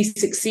we see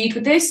succeed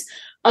with this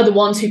are the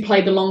ones who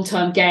play the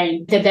long-term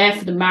game. They're there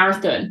for the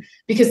marathon,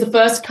 because the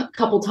first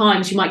couple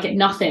times you might get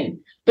nothing,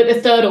 but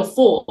the third or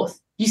fourth,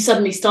 you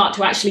suddenly start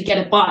to actually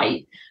get a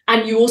bite.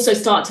 And you also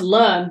start to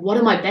learn, what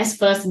are my best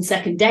first and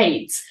second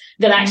dates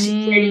that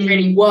actually really,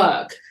 really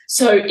work?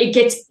 So it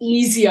gets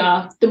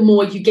easier the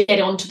more you get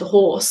onto the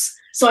horse.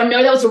 So I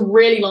know that was a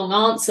really long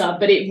answer,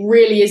 but it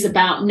really is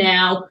about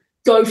now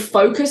go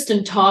focused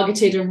and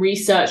targeted and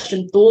researched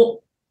and thought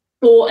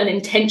and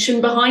intention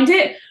behind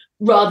it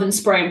rather than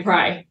spray and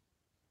pray.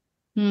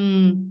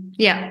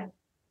 Yeah.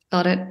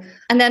 Got it.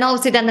 And then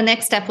obviously then the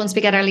next step, once we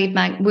get our lead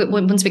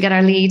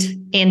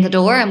in the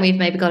door and we've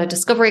maybe got a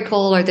discovery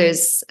call or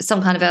there's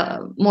some kind of a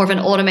more of an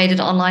automated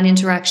online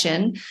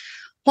interaction,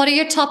 what are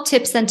your top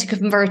tips then to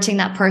converting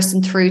that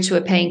person through to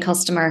a paying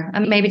customer?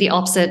 And maybe the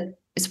opposite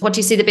is, what do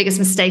you see the biggest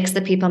mistakes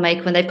that people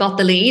make when they've got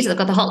the lead, they've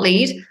got the hot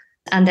lead,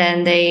 and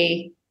then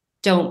they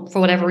don't,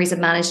 for whatever reason,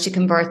 manage to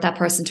convert that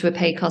person to a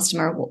paid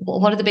customer?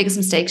 What are the biggest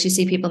mistakes you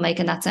see people make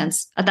in that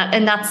sense,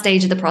 in that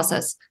stage of the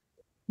process?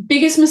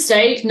 Biggest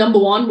mistake, number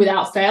one,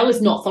 without fail,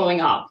 is not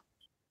following up.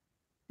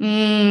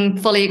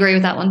 Fully agree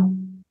with that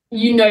one.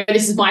 You know,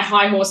 this is my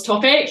high horse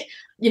topic.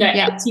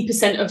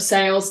 80% of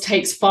sales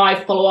takes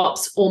 5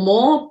 follow-ups or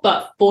more,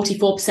 but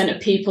 44%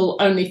 of people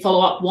only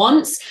follow up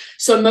once.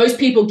 So most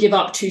people give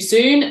up too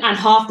soon. And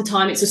half the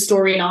time it's a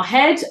story in our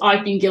head.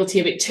 I've been guilty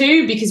of it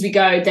too, because we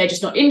go, they're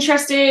just not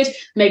interested.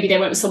 Maybe they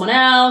went with someone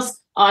else.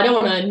 I don't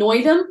want to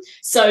annoy them.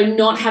 So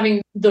not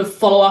having the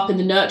follow-up and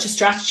the nurture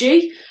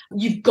strategy,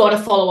 you've got to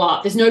follow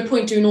up. There's no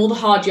point doing all the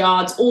hard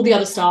yards, all the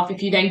other stuff,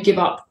 if you then give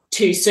up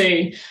too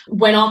soon.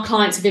 When our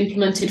clients have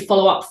implemented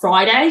Follow-Up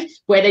Friday,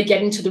 where they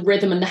get into the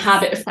rhythm and the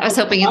habit of, I was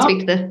hoping you'd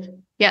speak to this.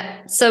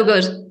 Yeah, so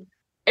good.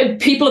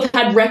 People have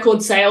had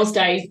record sales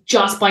days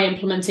just by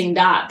implementing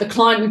that. The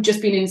client we've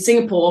just been in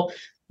Singapore,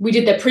 we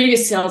did their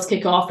previous sales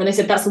kickoff, and they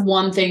said that's the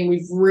one thing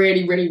we've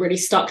really, really, really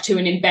stuck to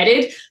and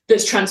embedded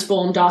that's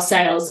transformed our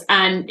sales.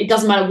 And it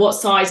doesn't matter what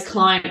size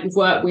client we've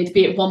worked with,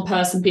 be it one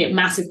person, be it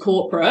massive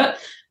corporate,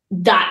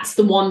 that's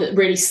the one that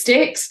really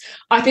sticks.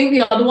 I think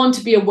the other one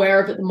to be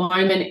aware of at the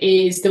moment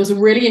is there was a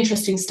really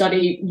interesting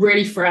study,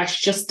 really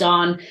fresh, just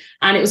done,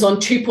 and it was on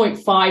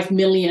 2.5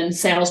 million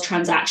sales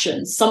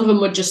transactions. Some of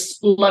them were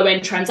just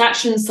low-end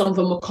transactions, some of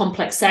them were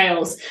complex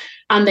sales,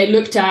 and they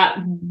looked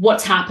at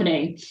what's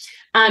happening.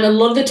 And a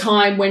lot of the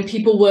time when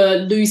people were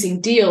losing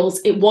deals,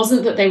 it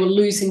wasn't that they were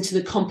losing to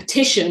the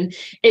competition,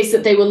 it's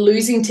that they were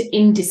losing to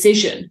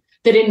indecision.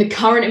 That in the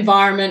current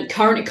environment,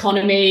 current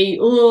economy,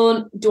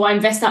 do I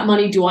invest that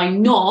money? Do I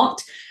not?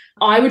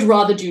 I would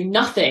rather do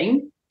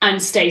nothing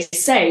and stay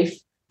safe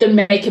than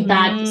make a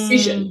bad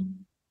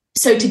decision.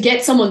 So to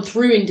get someone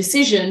through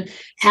indecision,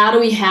 how do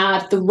we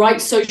have the right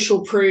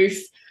social proof,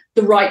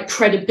 the right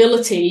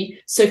credibility?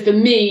 So for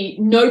me,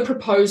 no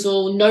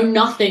proposal, no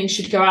nothing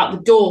should go out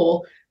the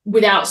door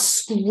without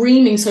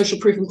screaming social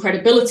proof and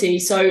credibility.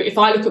 So if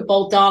I look at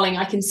Bold Darling,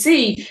 I can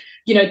see,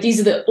 these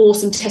are the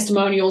awesome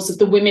testimonials of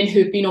the women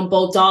who've been on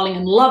Bold Darling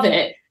and love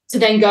it, to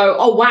then go,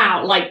 oh,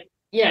 wow,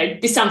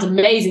 this sounds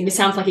amazing. This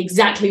sounds like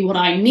exactly what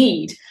I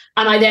need.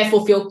 And I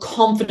therefore feel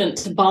confident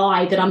to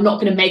buy, that I'm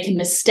not going to make a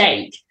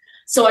mistake.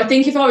 So I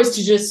think if I was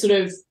to just sort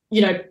of,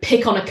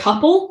 pick on a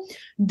couple,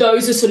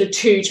 those are sort of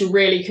 2 to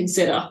really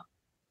consider.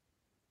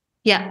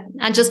 Yeah.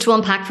 And just to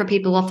unpack for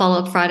people what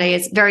Follow-Up Friday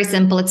is, very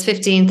simple. It's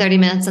 15, 30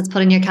 minutes. That's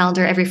put in your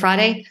calendar every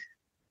Friday.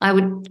 I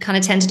would kind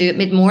of tend to do it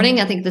mid-morning.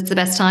 I think that's the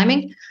best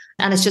timing.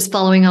 And it's just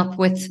following up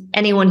with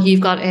anyone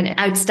you've got an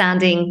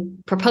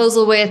outstanding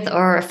proposal with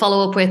or a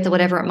follow-up with or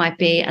whatever it might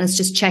be. And it's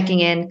just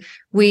checking in.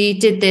 We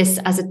did this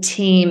as a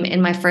team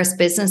in my first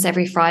business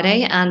every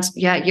Friday. And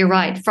yeah, you're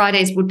right.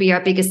 Fridays would be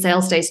our biggest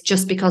sales days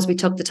just because we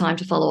took the time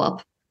to follow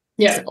up.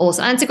 Yeah. It's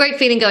awesome. And it's a great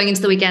feeling going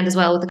into the weekend as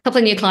well with a couple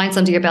of new clients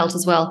under your belt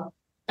as well.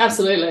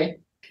 Absolutely.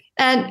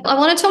 And I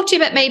want to talk to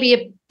you about maybe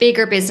a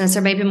bigger business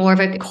or maybe more of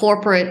a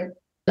corporate,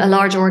 a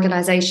large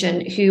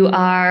organization who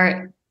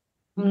are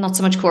not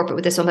so much corporate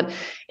with this one, but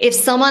if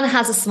someone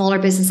has a smaller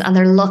business and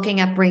they're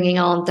looking at bringing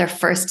on their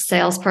first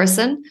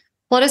salesperson,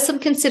 What are some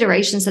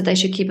considerations that they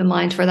should keep in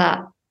mind for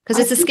that? Because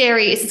it's a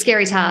scary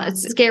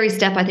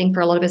step, I think,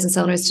 for a lot of business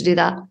owners to do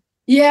that.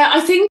 Yeah,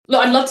 I think,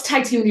 look, I'd love to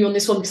tag team with you on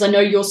this one because I know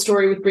your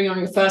story with bringing on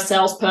your first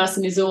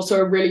salesperson is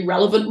also a really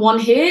relevant one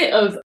here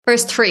of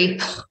first 3.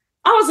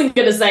 I wasn't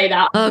going to say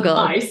that. Oh,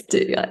 God. Nice.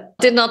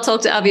 Did not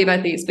talk to Abby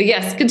about these, but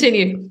yes,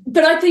 continue.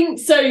 But I think,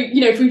 so,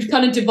 if we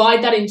kind of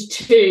divide that into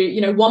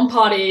 2, one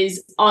part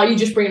is, are you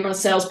just bringing on a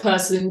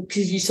salesperson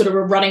because you sort of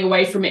are running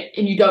away from it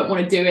and you don't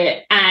want to do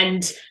it?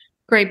 And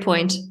great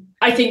point.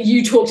 I think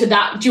you talk to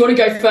that. Do you want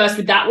to go first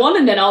with that one?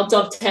 And then I'll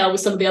dovetail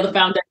with some of the other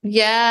founders.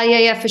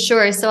 Yeah, for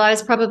sure. So I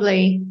was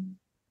probably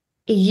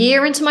a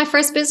year into my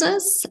first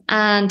business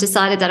and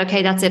decided that,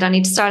 okay, that's it. I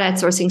need to start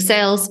outsourcing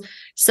sales.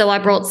 So I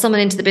brought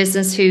someone into the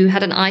business who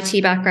had an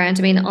IT background.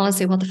 I mean,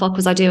 honestly, what the fuck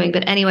was I doing?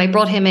 But anyway,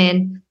 brought him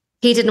in.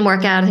 He didn't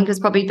work out. I think it was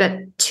probably about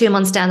 2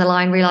 months down the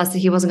line, realized that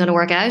he wasn't going to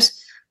work out.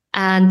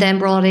 And then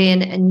brought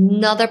in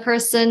another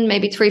person,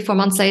 maybe 3-4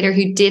 months later,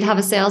 who did have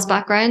a sales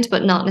background,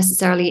 but not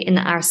necessarily in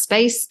our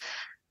space.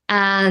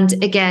 And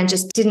again,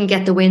 just didn't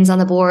get the wins on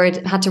the board,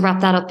 had to wrap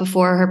that up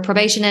before her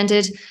probation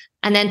ended.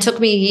 And then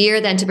took me a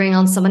year then to bring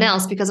on someone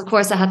else because, of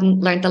course, I hadn't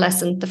learned the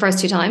lesson the first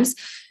 2 times.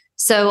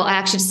 So I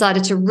actually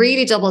decided to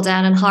really double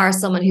down and hire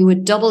someone who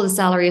would double the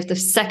salary of the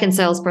second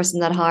salesperson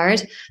that I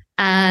hired.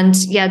 And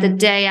yeah, the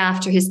day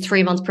after his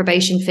 3-month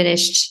probation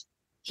finished,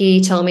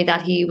 he told me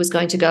that he was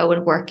going to go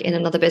and work in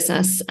another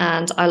business.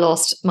 And I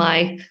lost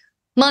my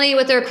money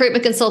with the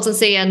recruitment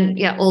consultancy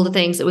and all the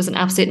things. It was an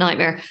absolute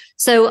nightmare.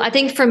 So I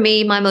think for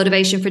me, my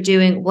motivation for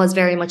doing was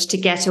very much to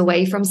get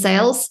away from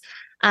sales.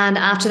 And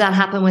after that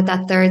happened with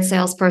that third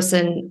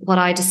salesperson, what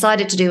I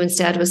decided to do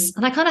instead was,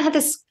 and I kind of had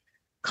this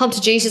come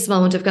to Jesus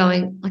moment of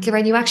going, like,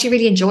 Lorraine, you actually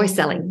really enjoy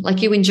selling.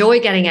 Like you enjoy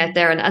getting out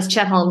there. And as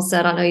Chet Holmes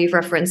said, I know you've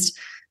referenced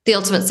the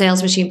Ultimate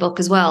Sales Machine book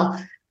as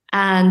well.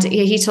 And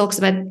he talks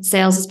about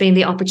sales as being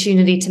the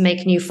opportunity to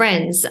make new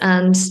friends.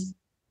 And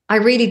I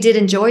really did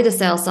enjoy the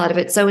sales side of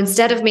it. So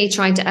instead of me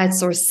trying to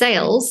outsource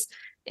sales,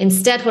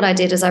 instead what I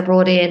did is I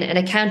brought in an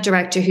account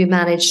director who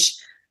managed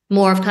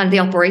more of kind of the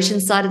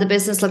operations side of the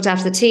business, looked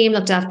after the team,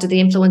 looked after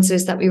the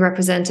influencers that we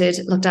represented,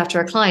 looked after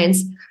our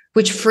clients,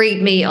 which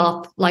freed me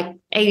up. Like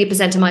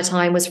 80% of my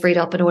time was freed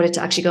up in order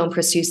to actually go and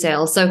pursue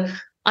sales. So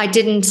I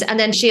didn't. And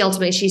then she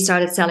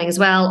started selling as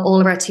well.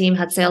 All of our team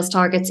had sales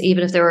targets,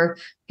 even if they were,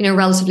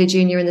 relatively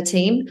junior in the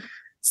team.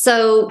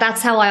 So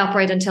that's how I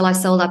operate until I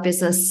sold that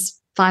business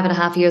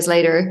 5.5 years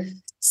later.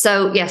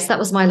 So yes, that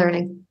was my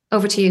learning.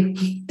 Over to you.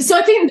 So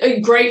I think a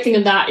great thing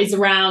of that is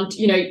around,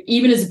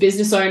 even as a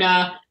business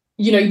owner,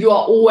 you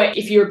are always,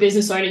 if you're a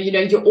business owner,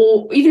 even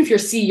if you're a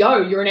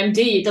CEO, you're an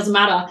MD, it doesn't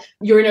matter.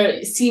 You're in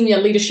a senior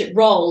leadership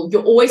role,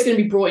 you're always going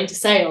to be brought into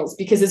sales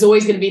because there's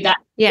always going to be that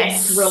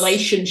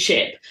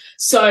relationship.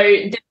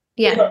 So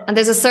and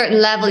there's a certain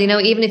level,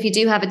 even if you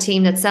do have a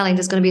team that's selling,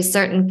 there's going to be a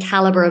certain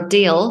caliber of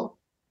deal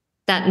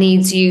that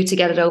needs you to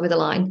get it over the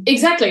line.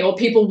 Exactly. Or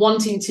people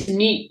wanting to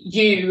meet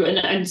you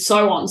and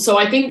so on. So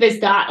I think there's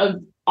that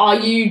of, are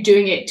you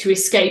doing it to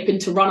escape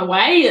and to run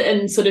away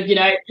and sort of,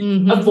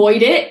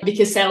 avoid it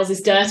because sales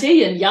is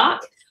dirty and yuck?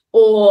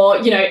 Or,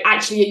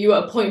 actually, are you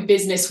at a point in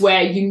business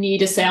where you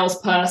need a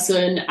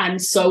salesperson and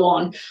so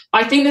on?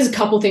 I think there's a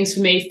couple of things for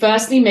me.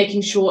 Firstly,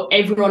 making sure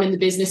everyone in the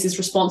business is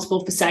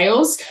responsible for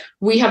sales.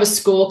 We have a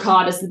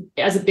scorecard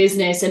as a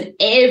business, and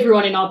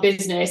everyone in our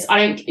business,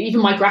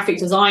 even my graphic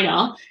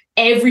designer,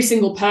 every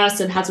single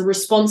person has a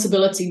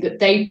responsibility that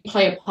they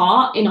play a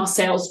part in our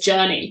sales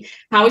journey.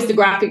 How is the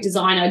graphic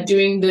designer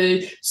doing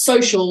the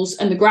socials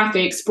and the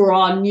graphics for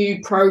our new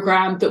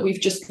program that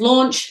we've just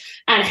launched?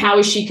 And how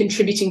is she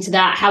contributing to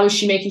that? How is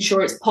she making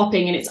sure it's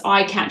popping and it's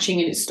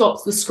eye-catching and it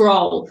stops the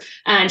scroll?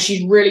 And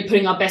she's really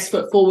putting our best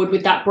foot forward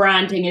with that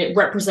branding and it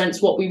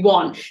represents what we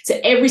want. So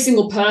every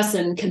single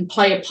person can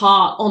play a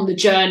part on the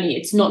journey.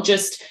 It's not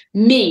just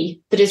me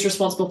that is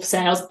responsible for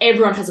sales.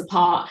 Everyone has a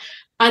part.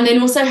 And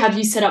then also, have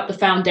you set up the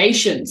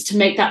foundations to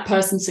make that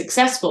person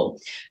successful?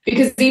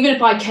 Because even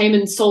if I came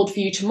and sold for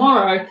you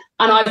tomorrow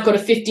and I've got a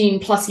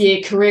 15+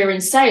 year career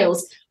in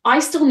sales, I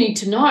still need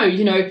to know,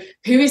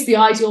 who is the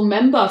ideal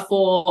member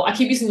for, I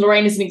keep using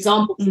Lorraine as an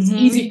example because it's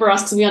easy for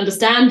us because we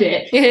understand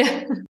it.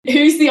 Yeah.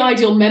 Who's the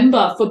ideal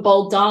member for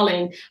Bold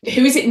Darling?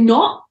 Who is it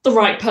not the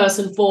right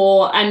person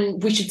for?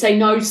 And we should say,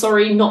 no,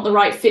 sorry, not the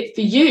right fit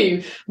for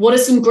you. What are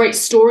some great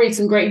stories,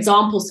 some great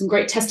examples, some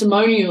great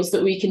testimonials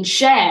that we can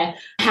share?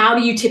 How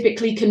do you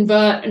typically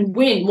convert and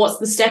win? What's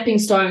the stepping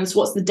stones?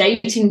 What's the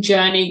dating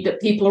journey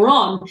that people are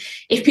on?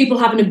 If people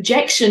have an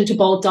objection to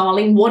Bold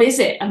Darling, what is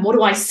it? And what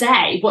do I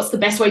say? What's the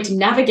best way to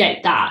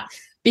navigate that?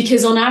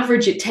 Because on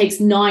average, it takes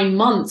 9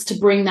 months to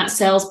bring that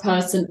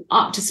salesperson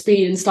up to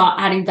speed and start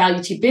adding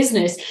value to your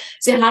business.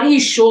 So how do you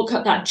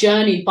shortcut that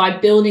journey by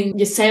building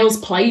your sales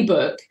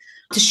playbook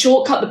to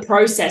shortcut the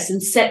process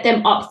and set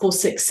them up for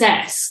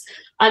success?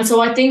 And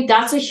so I think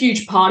that's a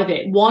huge part of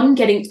it. One,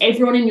 getting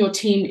everyone in your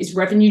team is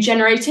revenue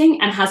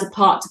generating and has a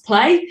part to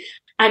play.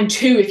 And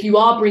 2, if you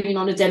are bringing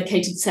on a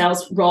dedicated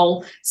sales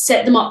role,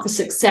 set them up for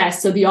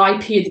success. So the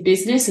IP of the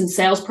business and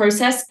sales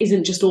process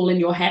isn't just all in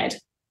your head.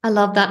 I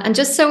love that. And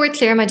just so we're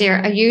clear, my dear,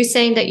 are you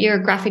saying that your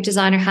graphic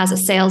designer has a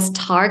sales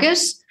target,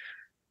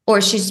 or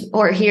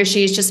he or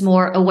she is just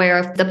more aware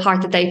of the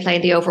part that they play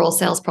in the overall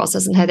sales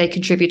process and how they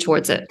contribute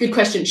towards it? Good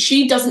question.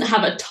 She doesn't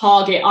have a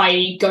target,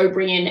 i.e. go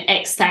bring in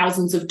X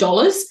thousands of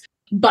dollars,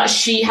 but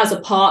she has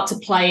a part to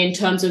play in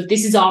terms of,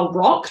 this is our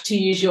rock, to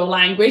use your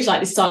language,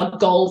 like this is our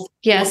goal.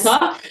 Yes.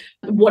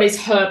 What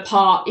is her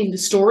part in the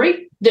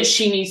story that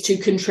she needs to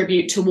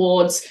contribute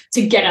towards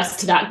to get us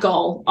to that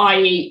goal,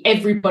 i.e.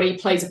 everybody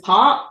plays a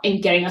part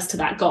in getting us to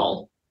that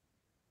goal.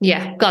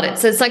 Yeah, got it.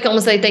 So it's like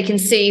almost like they can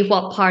see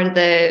what part of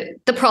the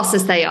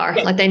process they are.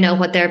 Yeah. Like they know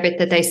what their bit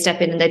that they step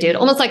in and they do it.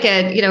 Almost like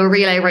a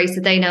relay race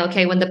that they know,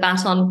 okay, when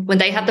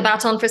they have the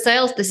baton for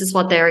sales, this is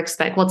what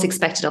what's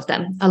expected of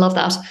them. I love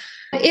that.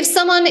 If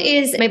someone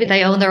is, maybe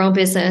they own their own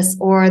business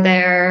or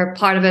they're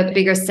part of a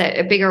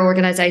bigger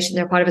organization,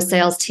 they're part of a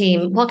sales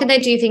team, what can they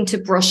do, you think, to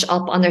brush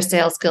up on their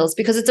sales skills?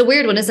 Because it's a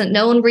weird one, isn't it?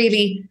 No one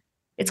really,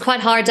 it's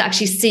quite hard to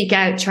actually seek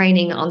out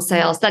training on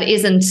sales that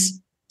isn't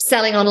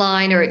selling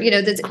online, or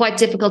it's quite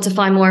difficult to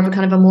find more of a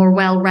kind of a more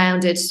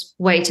well-rounded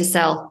way to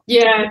sell.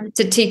 Yeah.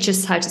 To teach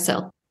us how to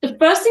sell. The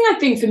first thing I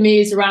think for me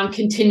is around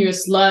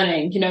continuous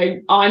learning.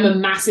 I'm a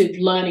massive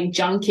learning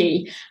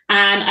junkie,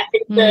 and I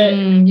think that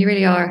you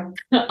really are.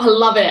 I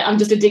love it. I'm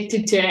just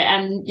addicted to it,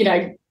 and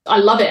I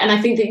love it. And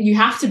I think that you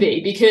have to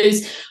be,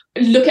 because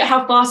look at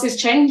how fast it's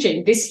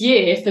changing. This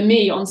year for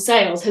me on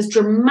sales has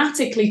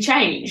dramatically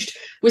changed.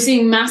 We're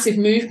seeing massive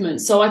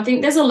movements. So I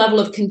think there's a level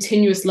of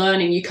continuous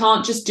learning. You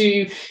can't just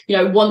do,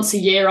 once a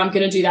year, I'm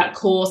going to do that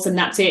course and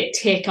that's it,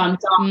 tick, I'm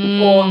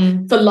done.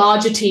 Or for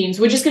larger teams,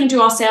 we're just going to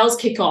do our sales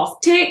kickoff,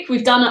 tick,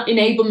 we've done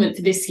enablement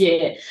for this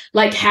year.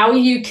 Like, how are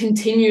you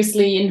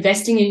continuously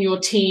investing in your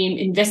team,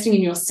 investing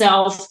in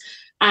yourself?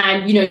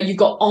 And, you've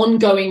got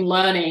ongoing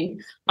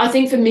learning. I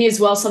think for me as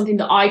well, something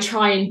that I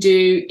try and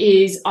do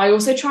is I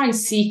also try and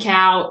seek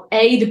out,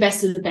 the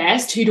best of the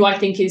best. Who do I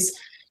think is,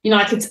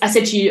 I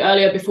said to you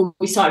earlier before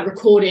we started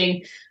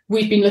recording,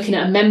 we've been looking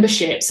at a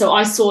membership. So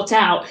I sort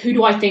out, who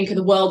do I think are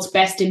the world's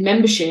best in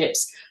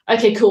memberships?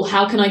 Okay, cool.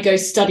 How can I go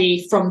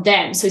study from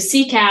them? So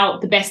seek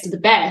out the best of the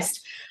best.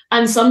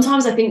 And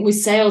sometimes I think with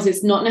sales,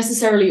 it's not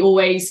necessarily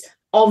always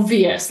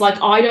obvious.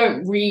 Like, I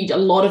don't read a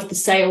lot of the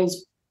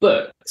sales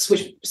books,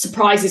 which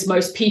surprises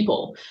most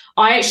people.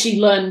 I actually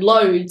learn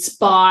loads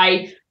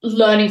by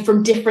learning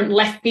from different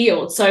left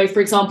fields. So,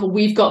 for example,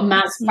 we've got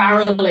Maz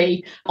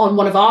Farrelly on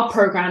one of our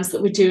programs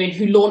that we're doing,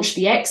 who launched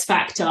the X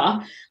Factor.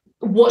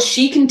 What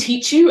she can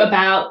teach you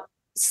about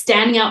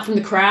standing out from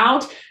the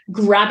crowd,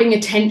 grabbing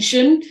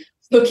attention,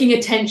 hooking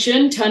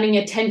attention, turning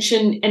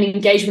attention and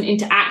engagement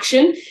into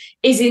action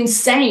is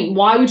insane.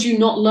 Why would you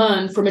not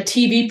learn from a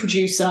TV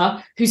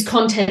producer whose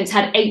content's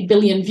had 8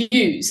 billion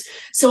views?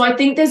 So I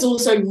think there's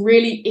also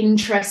really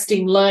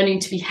interesting learning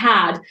to be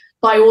had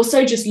by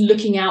also just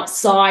looking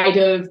outside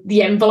of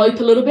the envelope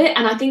a little bit.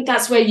 And I think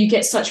that's where you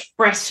get such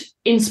fresh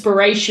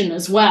inspiration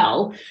as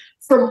well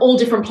from all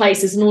different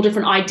places and all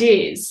different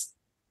ideas.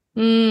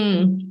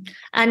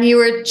 And you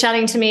were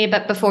chatting to me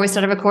about, before we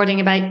started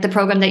recording, about the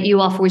program that you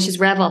offer, which is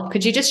Rev Up.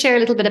 Could you just share a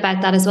little bit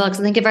about that as well?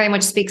 Because I think it very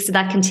much speaks to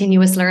that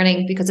continuous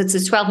learning, because it's a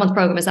 12-month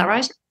program. Is that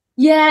right?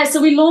 Yeah,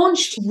 so we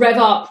launched Rev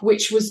Up,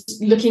 which was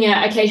looking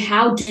at, okay,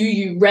 how do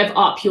you rev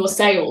up your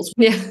sales?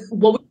 Yeah.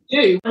 What would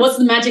you do? What's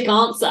the magic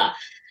answer?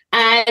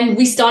 And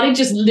we started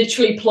just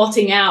literally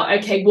plotting out,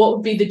 okay, what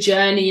would be the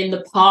journey and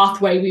the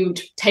pathway we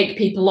would take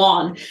people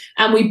on?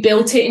 And we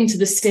built it into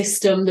the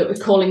system that we're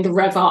calling the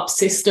Rev Up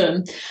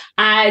system.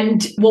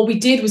 And what we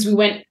did was we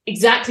went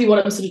exactly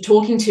what I'm sort of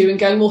talking to and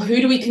going, well, who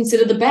do we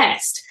consider the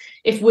best?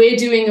 If we're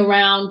doing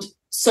around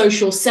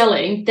social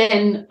selling,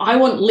 then I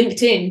want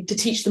LinkedIn to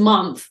teach the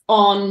month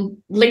on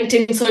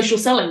LinkedIn social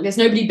selling. There's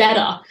nobody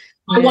better.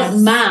 I want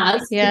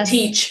Maz to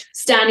teach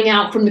standing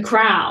out from the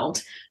crowd.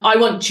 I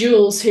want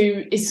Jules,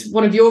 who is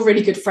one of your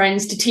really good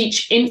friends, to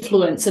teach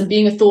influence and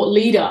being a thought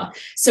leader.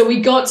 So we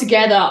got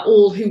together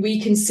all who we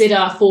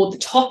consider for the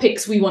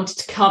topics we wanted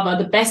to cover,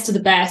 the best of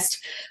the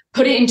best,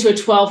 put it into a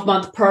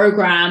 12-month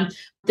program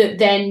that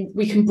then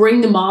we can bring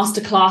the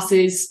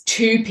masterclasses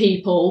to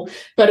people,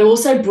 but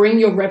also bring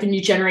your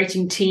revenue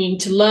generating team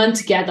to learn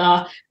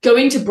together, go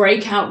into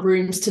breakout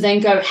rooms to then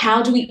go,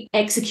 how do we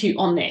execute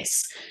on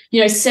this?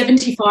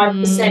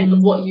 75%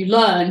 of what you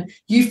learn,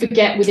 you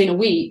forget within a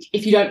week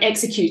if you don't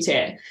execute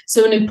it.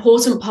 So an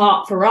important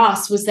part for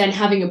us was then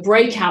having a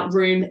breakout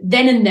room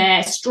then and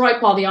there,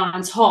 strike while the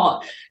iron's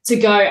hot, to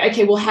go,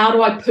 okay, well, how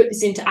do I put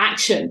this into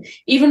action?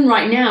 Even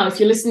right now, if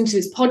you're listening to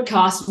this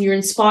podcast and you're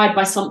inspired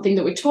by something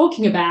that we're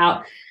talking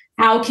about,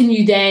 how can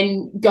you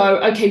then go,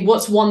 okay,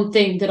 what's one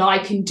thing that I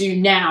can do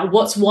now?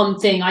 What's one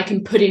thing I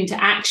can put into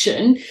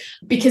action?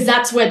 Because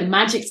that's where the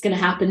magic's going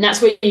to happen.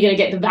 That's where you're going to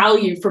get the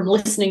value from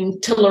listening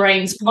to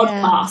Lorraine's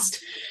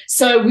podcast. Yeah.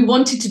 So we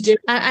wanted to do.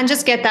 And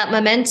just get that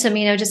momentum,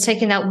 just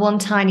taking that one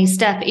tiny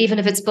step, even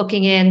if it's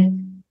booking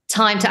in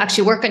time to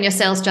actually work on your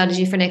sales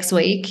strategy for next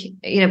week,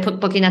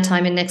 booking that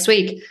time in next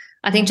week.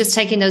 I think just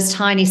taking those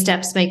tiny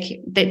steps they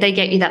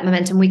get you that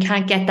momentum. We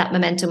can't get that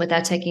momentum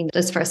without taking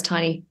those first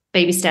tiny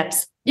baby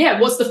steps.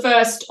 Yeah, what's the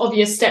first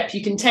obvious step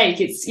you can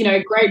take? It's,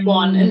 grade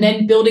one, and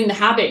then building the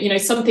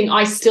habit. Something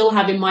I still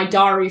have in my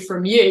diary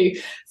from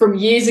you from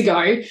years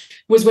ago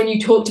was when you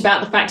talked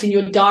about the fact in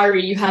your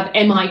diary you have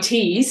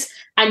MITs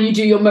and you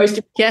do your most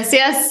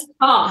yes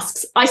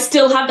tasks. I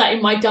still have that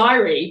in my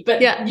diary,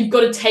 but you've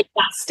got to take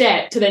that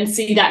step to then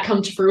see that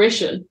come to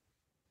fruition.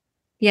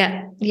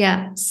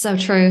 Yeah, so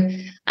true.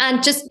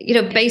 And just,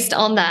 based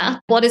on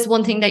that, what is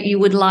one thing that you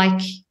would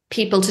like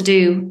people to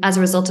do as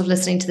a result of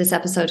listening to this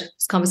episode,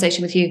 this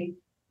conversation with you?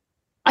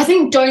 I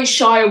think don't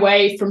shy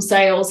away from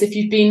sales. If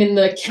you've been in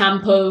the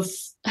camp of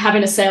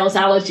having a sales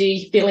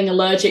allergy, feeling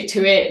allergic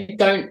to it,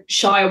 don't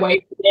shy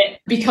away from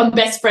it. Become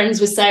best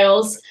friends with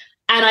sales.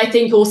 And I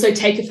think also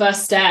take a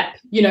first step,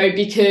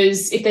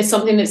 because if there's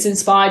something that's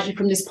inspired you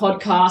from this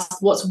podcast,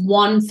 what's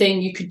one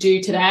thing you could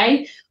do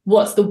today?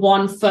 What's the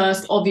one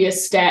first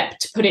obvious step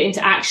to put it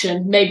into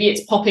action? Maybe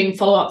it's popping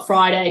Follow-Up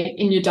Friday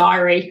in your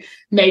diary.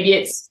 Maybe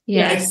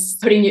it's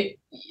putting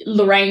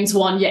Lorraine's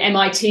one, your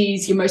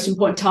MITs, your most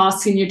important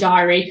tasks in your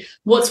diary.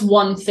 What's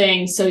one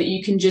thing so that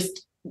you can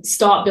just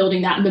start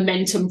building that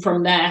momentum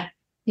from there?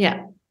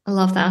 Yeah, I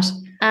love that.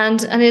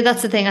 And I know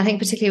that's the thing. I think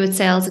particularly with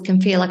sales, it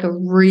can feel like a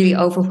really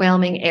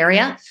overwhelming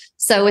area.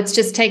 So it's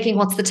just taking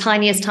what's the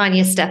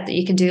tiniest step that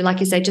you can do. Like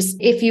you say, just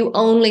if you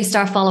only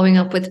start following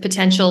up with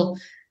potential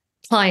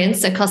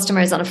clients and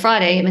customers on a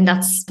Friday, I mean,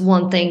 that's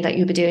one thing that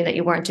you'll be doing that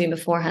you weren't doing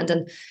beforehand.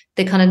 And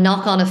the kind of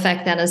knock-on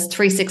effect then is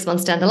 3-6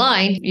 months down the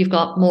line, you've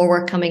got more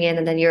work coming in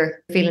and then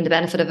you're feeling the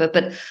benefit of it.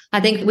 But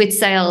I think with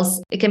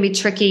sales, it can be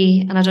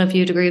tricky. And I don't know if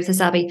you'd agree with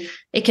this, Abby.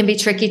 It can be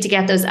tricky to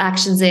get those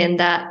actions in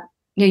that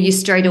you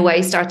straight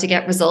away start to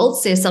get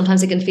results. So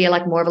sometimes it can feel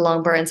like more of a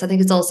long burn. So I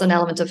think it's also an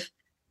element of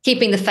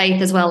keeping the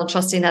faith as well and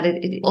trusting that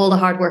all the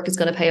hard work is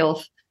going to pay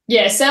off.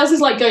 Yeah, sales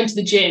is like going to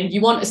the gym.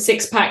 You want a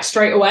six-pack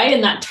straight away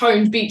and that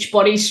toned beach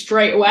body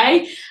straight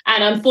away.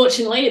 And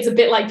unfortunately, it's a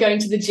bit like going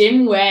to the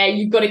gym where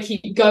you've got to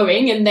keep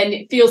going and then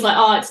it feels like,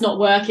 it's not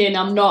working.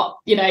 I'm not,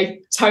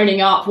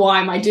 toning up.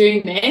 Why am I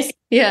doing this?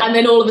 Yeah. And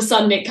then all of a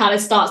sudden it kind of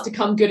starts to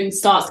come good and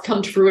starts to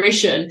come to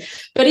fruition.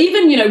 But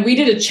even, we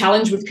did a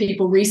challenge with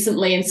people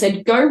recently and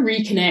said, go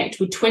reconnect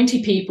with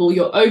 20 people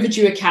you're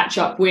overdue a catch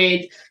up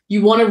with,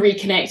 you want to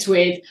reconnect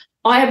with.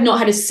 I have not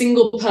had a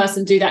single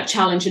person do that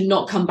challenge and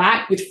not come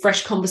back with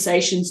fresh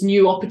conversations,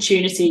 new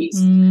opportunities.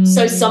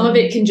 So some of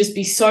it can just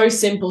be so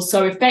simple,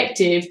 so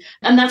effective.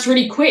 And that's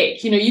really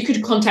quick. You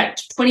could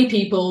contact 20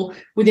 people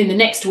within the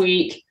next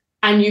week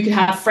and you could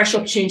have fresh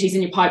opportunities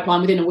in your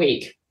pipeline within a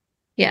week.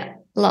 Yeah,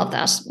 love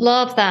that.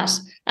 Love that.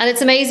 And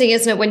it's amazing,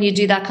 isn't it, when you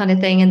do that kind of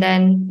thing and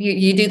then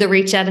you do the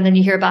reach out and then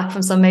you hear back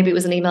from maybe it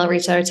was an email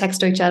reach out or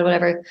text reach out,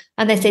 whatever.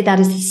 And they say, that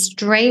is the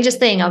strangest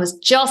thing. I was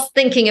just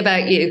thinking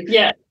about you.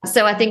 Yeah.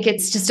 So I think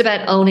it's just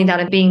about owning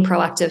that and being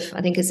proactive,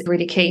 I think is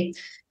really key.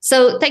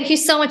 So thank you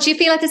so much. Do you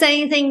feel like there's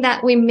anything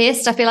that we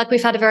missed? I feel like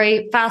we've had a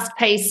very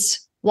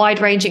fast-paced,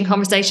 wide-ranging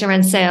conversation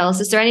around sales.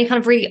 Is there any kind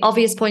of really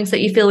obvious points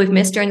that you feel we've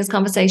missed during this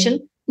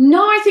conversation?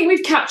 No, I think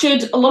we've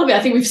captured a lot of it.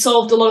 I think we've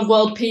solved a lot of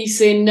world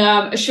peace in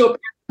a short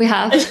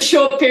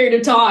period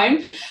of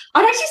time.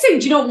 I'd actually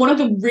say, one of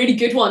the really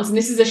good ones, and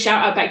this is a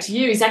shout out back to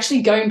you, is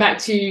actually going back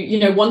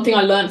to, one thing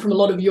I learned from a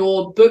lot of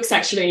your books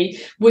actually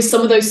was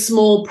some of those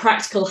small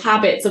practical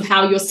habits of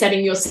how you're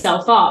setting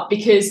yourself up.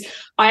 Because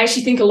I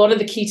actually think a lot of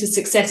the key to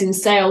success in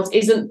sales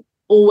isn't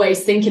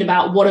always thinking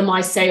about what are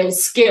my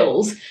sales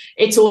skills.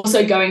 It's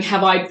also going,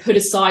 have I put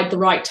aside the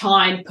right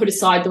time, put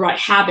aside the right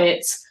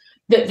habits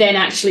that then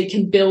actually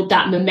can build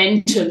that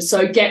momentum.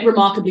 So Get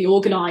Remarkably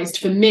Organized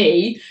for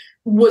me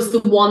was the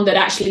one that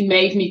actually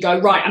made me go,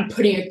 right, I'm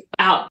putting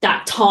out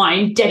that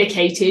time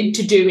dedicated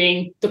to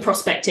doing the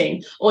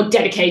prospecting or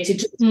dedicated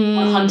to the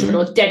 100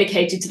 or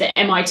dedicated to the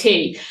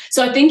MIT.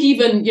 So I think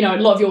even, a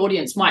lot of your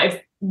audience might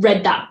have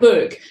read that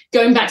book,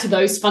 going back to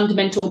those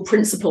fundamental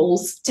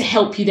principles to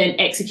help you then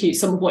execute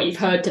some of what you've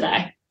heard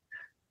today.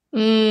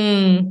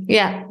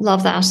 Yeah,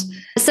 love that.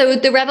 So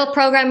the Revel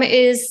program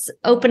is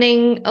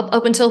opening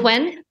up until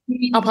when?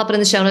 I'll pop it in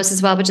the show notes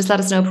as well, but just let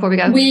us know before we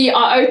go. We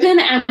are open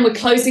and we're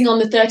closing on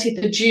the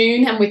 30th of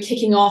June and we're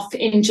kicking off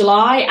in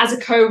July as a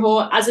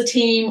cohort, as a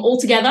team all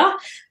together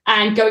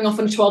and going off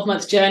on a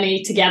 12-month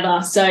journey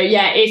together. So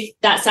yeah, if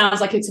that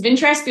sounds like it's of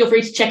interest, feel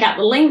free to check out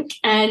the link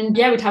and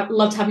yeah, we'd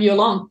love to have you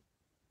along.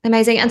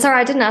 Amazing. And sorry,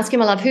 I didn't ask you,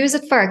 my love, who's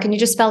it for? Can you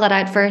just spell that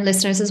out for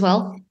listeners as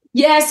well?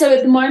 Yeah, so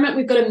at the moment,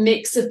 we've got a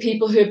mix of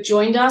people who have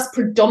joined us.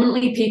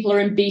 Predominantly people are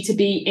in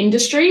B2B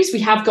industries. We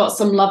have got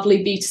some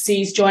lovely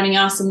B2Cs joining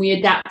us and we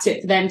adapt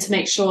it for them to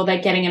make sure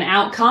they're getting an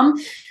outcome.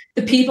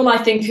 The people I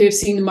think who have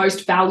seen the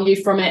most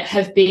value from it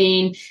have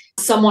been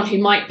someone who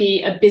might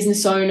be a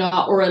business owner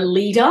or a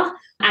leader,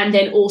 and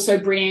then also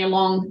bringing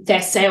along their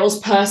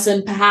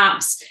salesperson,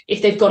 perhaps,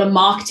 if they've got a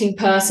marketing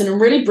person, and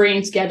really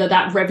bringing together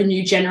that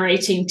revenue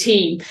generating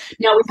team.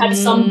 Now, we've had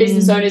some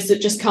business owners that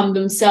just come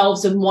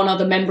themselves and one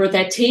other member of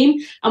their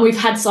team. And we've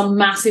had some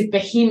massive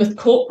behemoth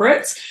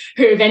corporates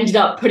who have ended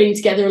up putting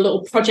together a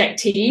little project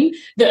team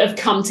that have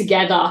come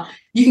together.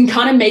 you can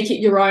kind of make it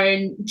your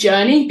own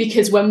journey,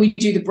 because when we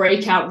do the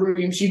breakout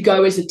rooms, you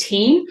go as a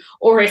team,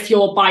 or if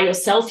you're by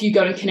yourself, you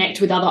go and connect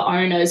with other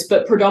owners.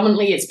 But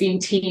predominantly it's been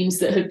teams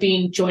that have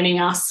been joining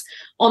us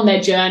on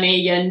their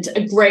journey, and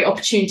a great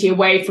opportunity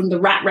away from the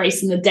rat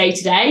race and the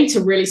day-to-day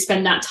to really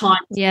spend that time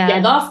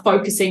together,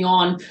 focusing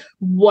on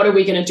what are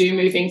we going to do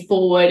moving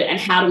forward and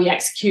how do we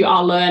execute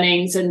our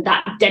learnings, and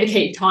that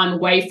dedicated time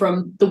away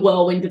from the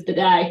whirlwind of the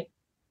day.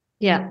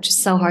 Yeah,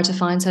 just so hard to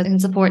find. So I think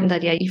it's important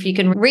that, if you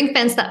can ring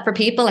fence that for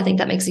people, I think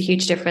that makes a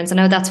huge difference. I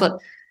know that's what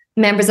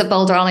members of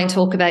Bold Darling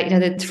talk about,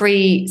 the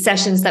 3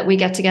 sessions that we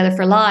get together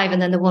for live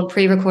and then the 1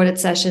 pre-recorded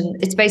session.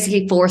 It's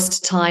basically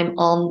forced time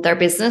on their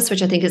business,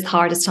 which I think is the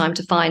hardest time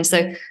to find.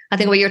 So I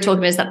think what you're talking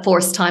about is that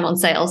forced time on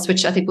sales,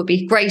 which I think would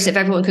be great if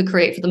everyone could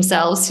create for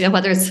themselves,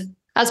 whether it's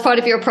as part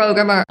of your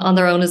program or on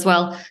their own as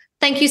well.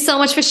 Thank you so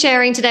much for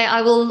sharing today.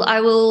 I will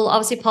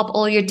obviously pop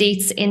all your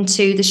deets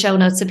into the show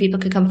notes so people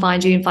can come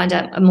find you and find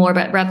out more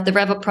about the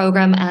Rev Up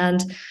program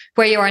and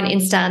where you are on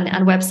Insta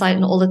and website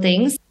and all the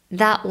things.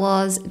 That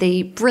was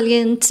the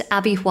brilliant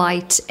Abby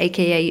White,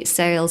 aka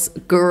Sales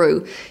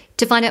Guru.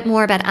 To find out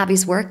more about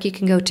Abby's work, you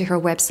can go to her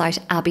website,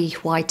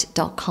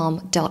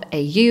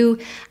 abbywhite.com.au.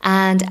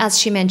 And as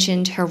she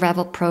mentioned, her Rev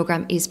Up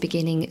program is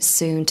beginning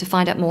soon. To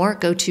find out more,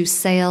 go to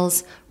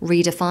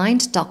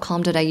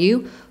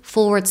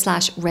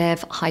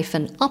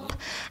salesredefined.com.au/rev-up.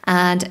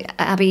 And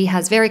Abby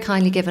has very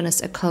kindly given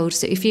us a code.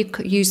 So if you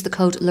use the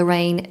code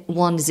Lorraine10,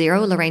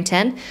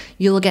 Lorraine10,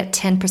 you'll get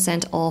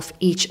 10% off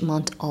each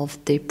month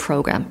of the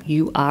program.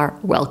 You are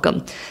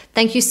welcome.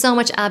 Thank you so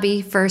much,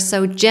 Abby, for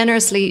so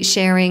generously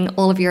sharing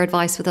all of your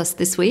advice with us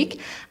this week,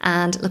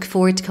 and look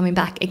forward to coming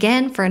back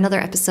again for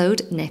another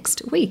episode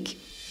next week.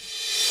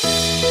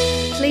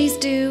 Please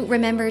do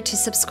remember to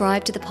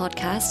subscribe to the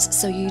podcast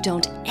so you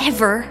don't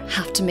ever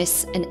have to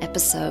miss an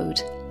episode.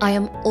 I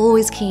am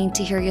always keen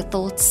to hear your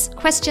thoughts,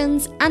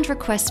 questions, and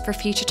requests for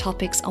future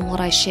topics on what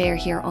I share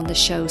here on the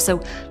show.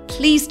 So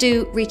please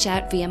do reach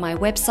out via my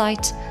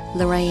website,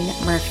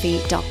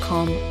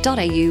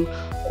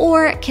 lorrainemurphy.com.au,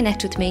 or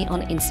connect with me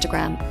on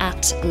Instagram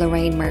at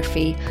Lorraine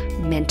Murphy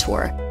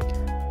Mentor.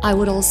 I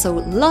would also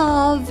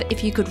love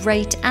if you could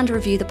rate and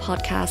review the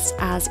podcast,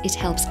 as it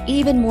helps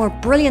even more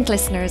brilliant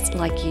listeners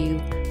like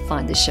you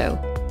find the show.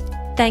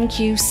 Thank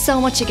you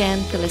so much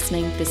again for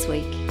listening this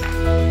week.